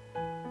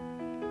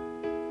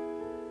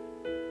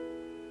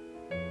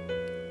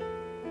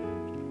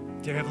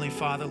 Dear Heavenly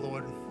Father,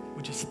 Lord,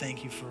 we just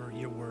thank you for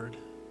your word.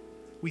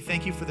 We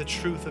thank you for the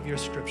truth of your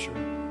scripture.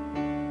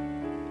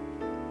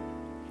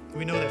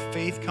 We know that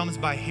faith comes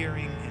by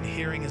hearing, and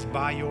hearing is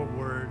by your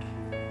word.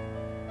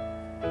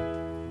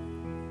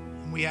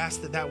 And we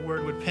ask that that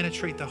word would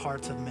penetrate the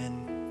hearts of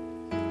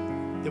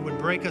men, that would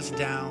break us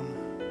down,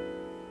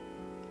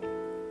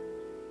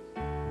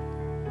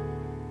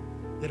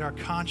 that our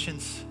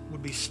conscience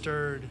would be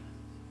stirred,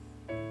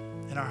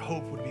 and our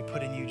hope would be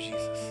put in you,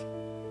 Jesus.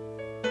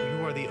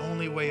 You are the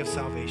only way of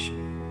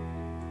salvation.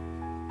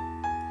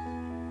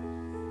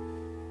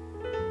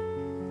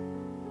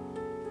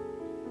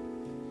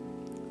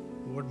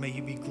 Lord, may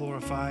you be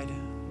glorified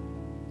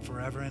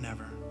forever and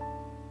ever.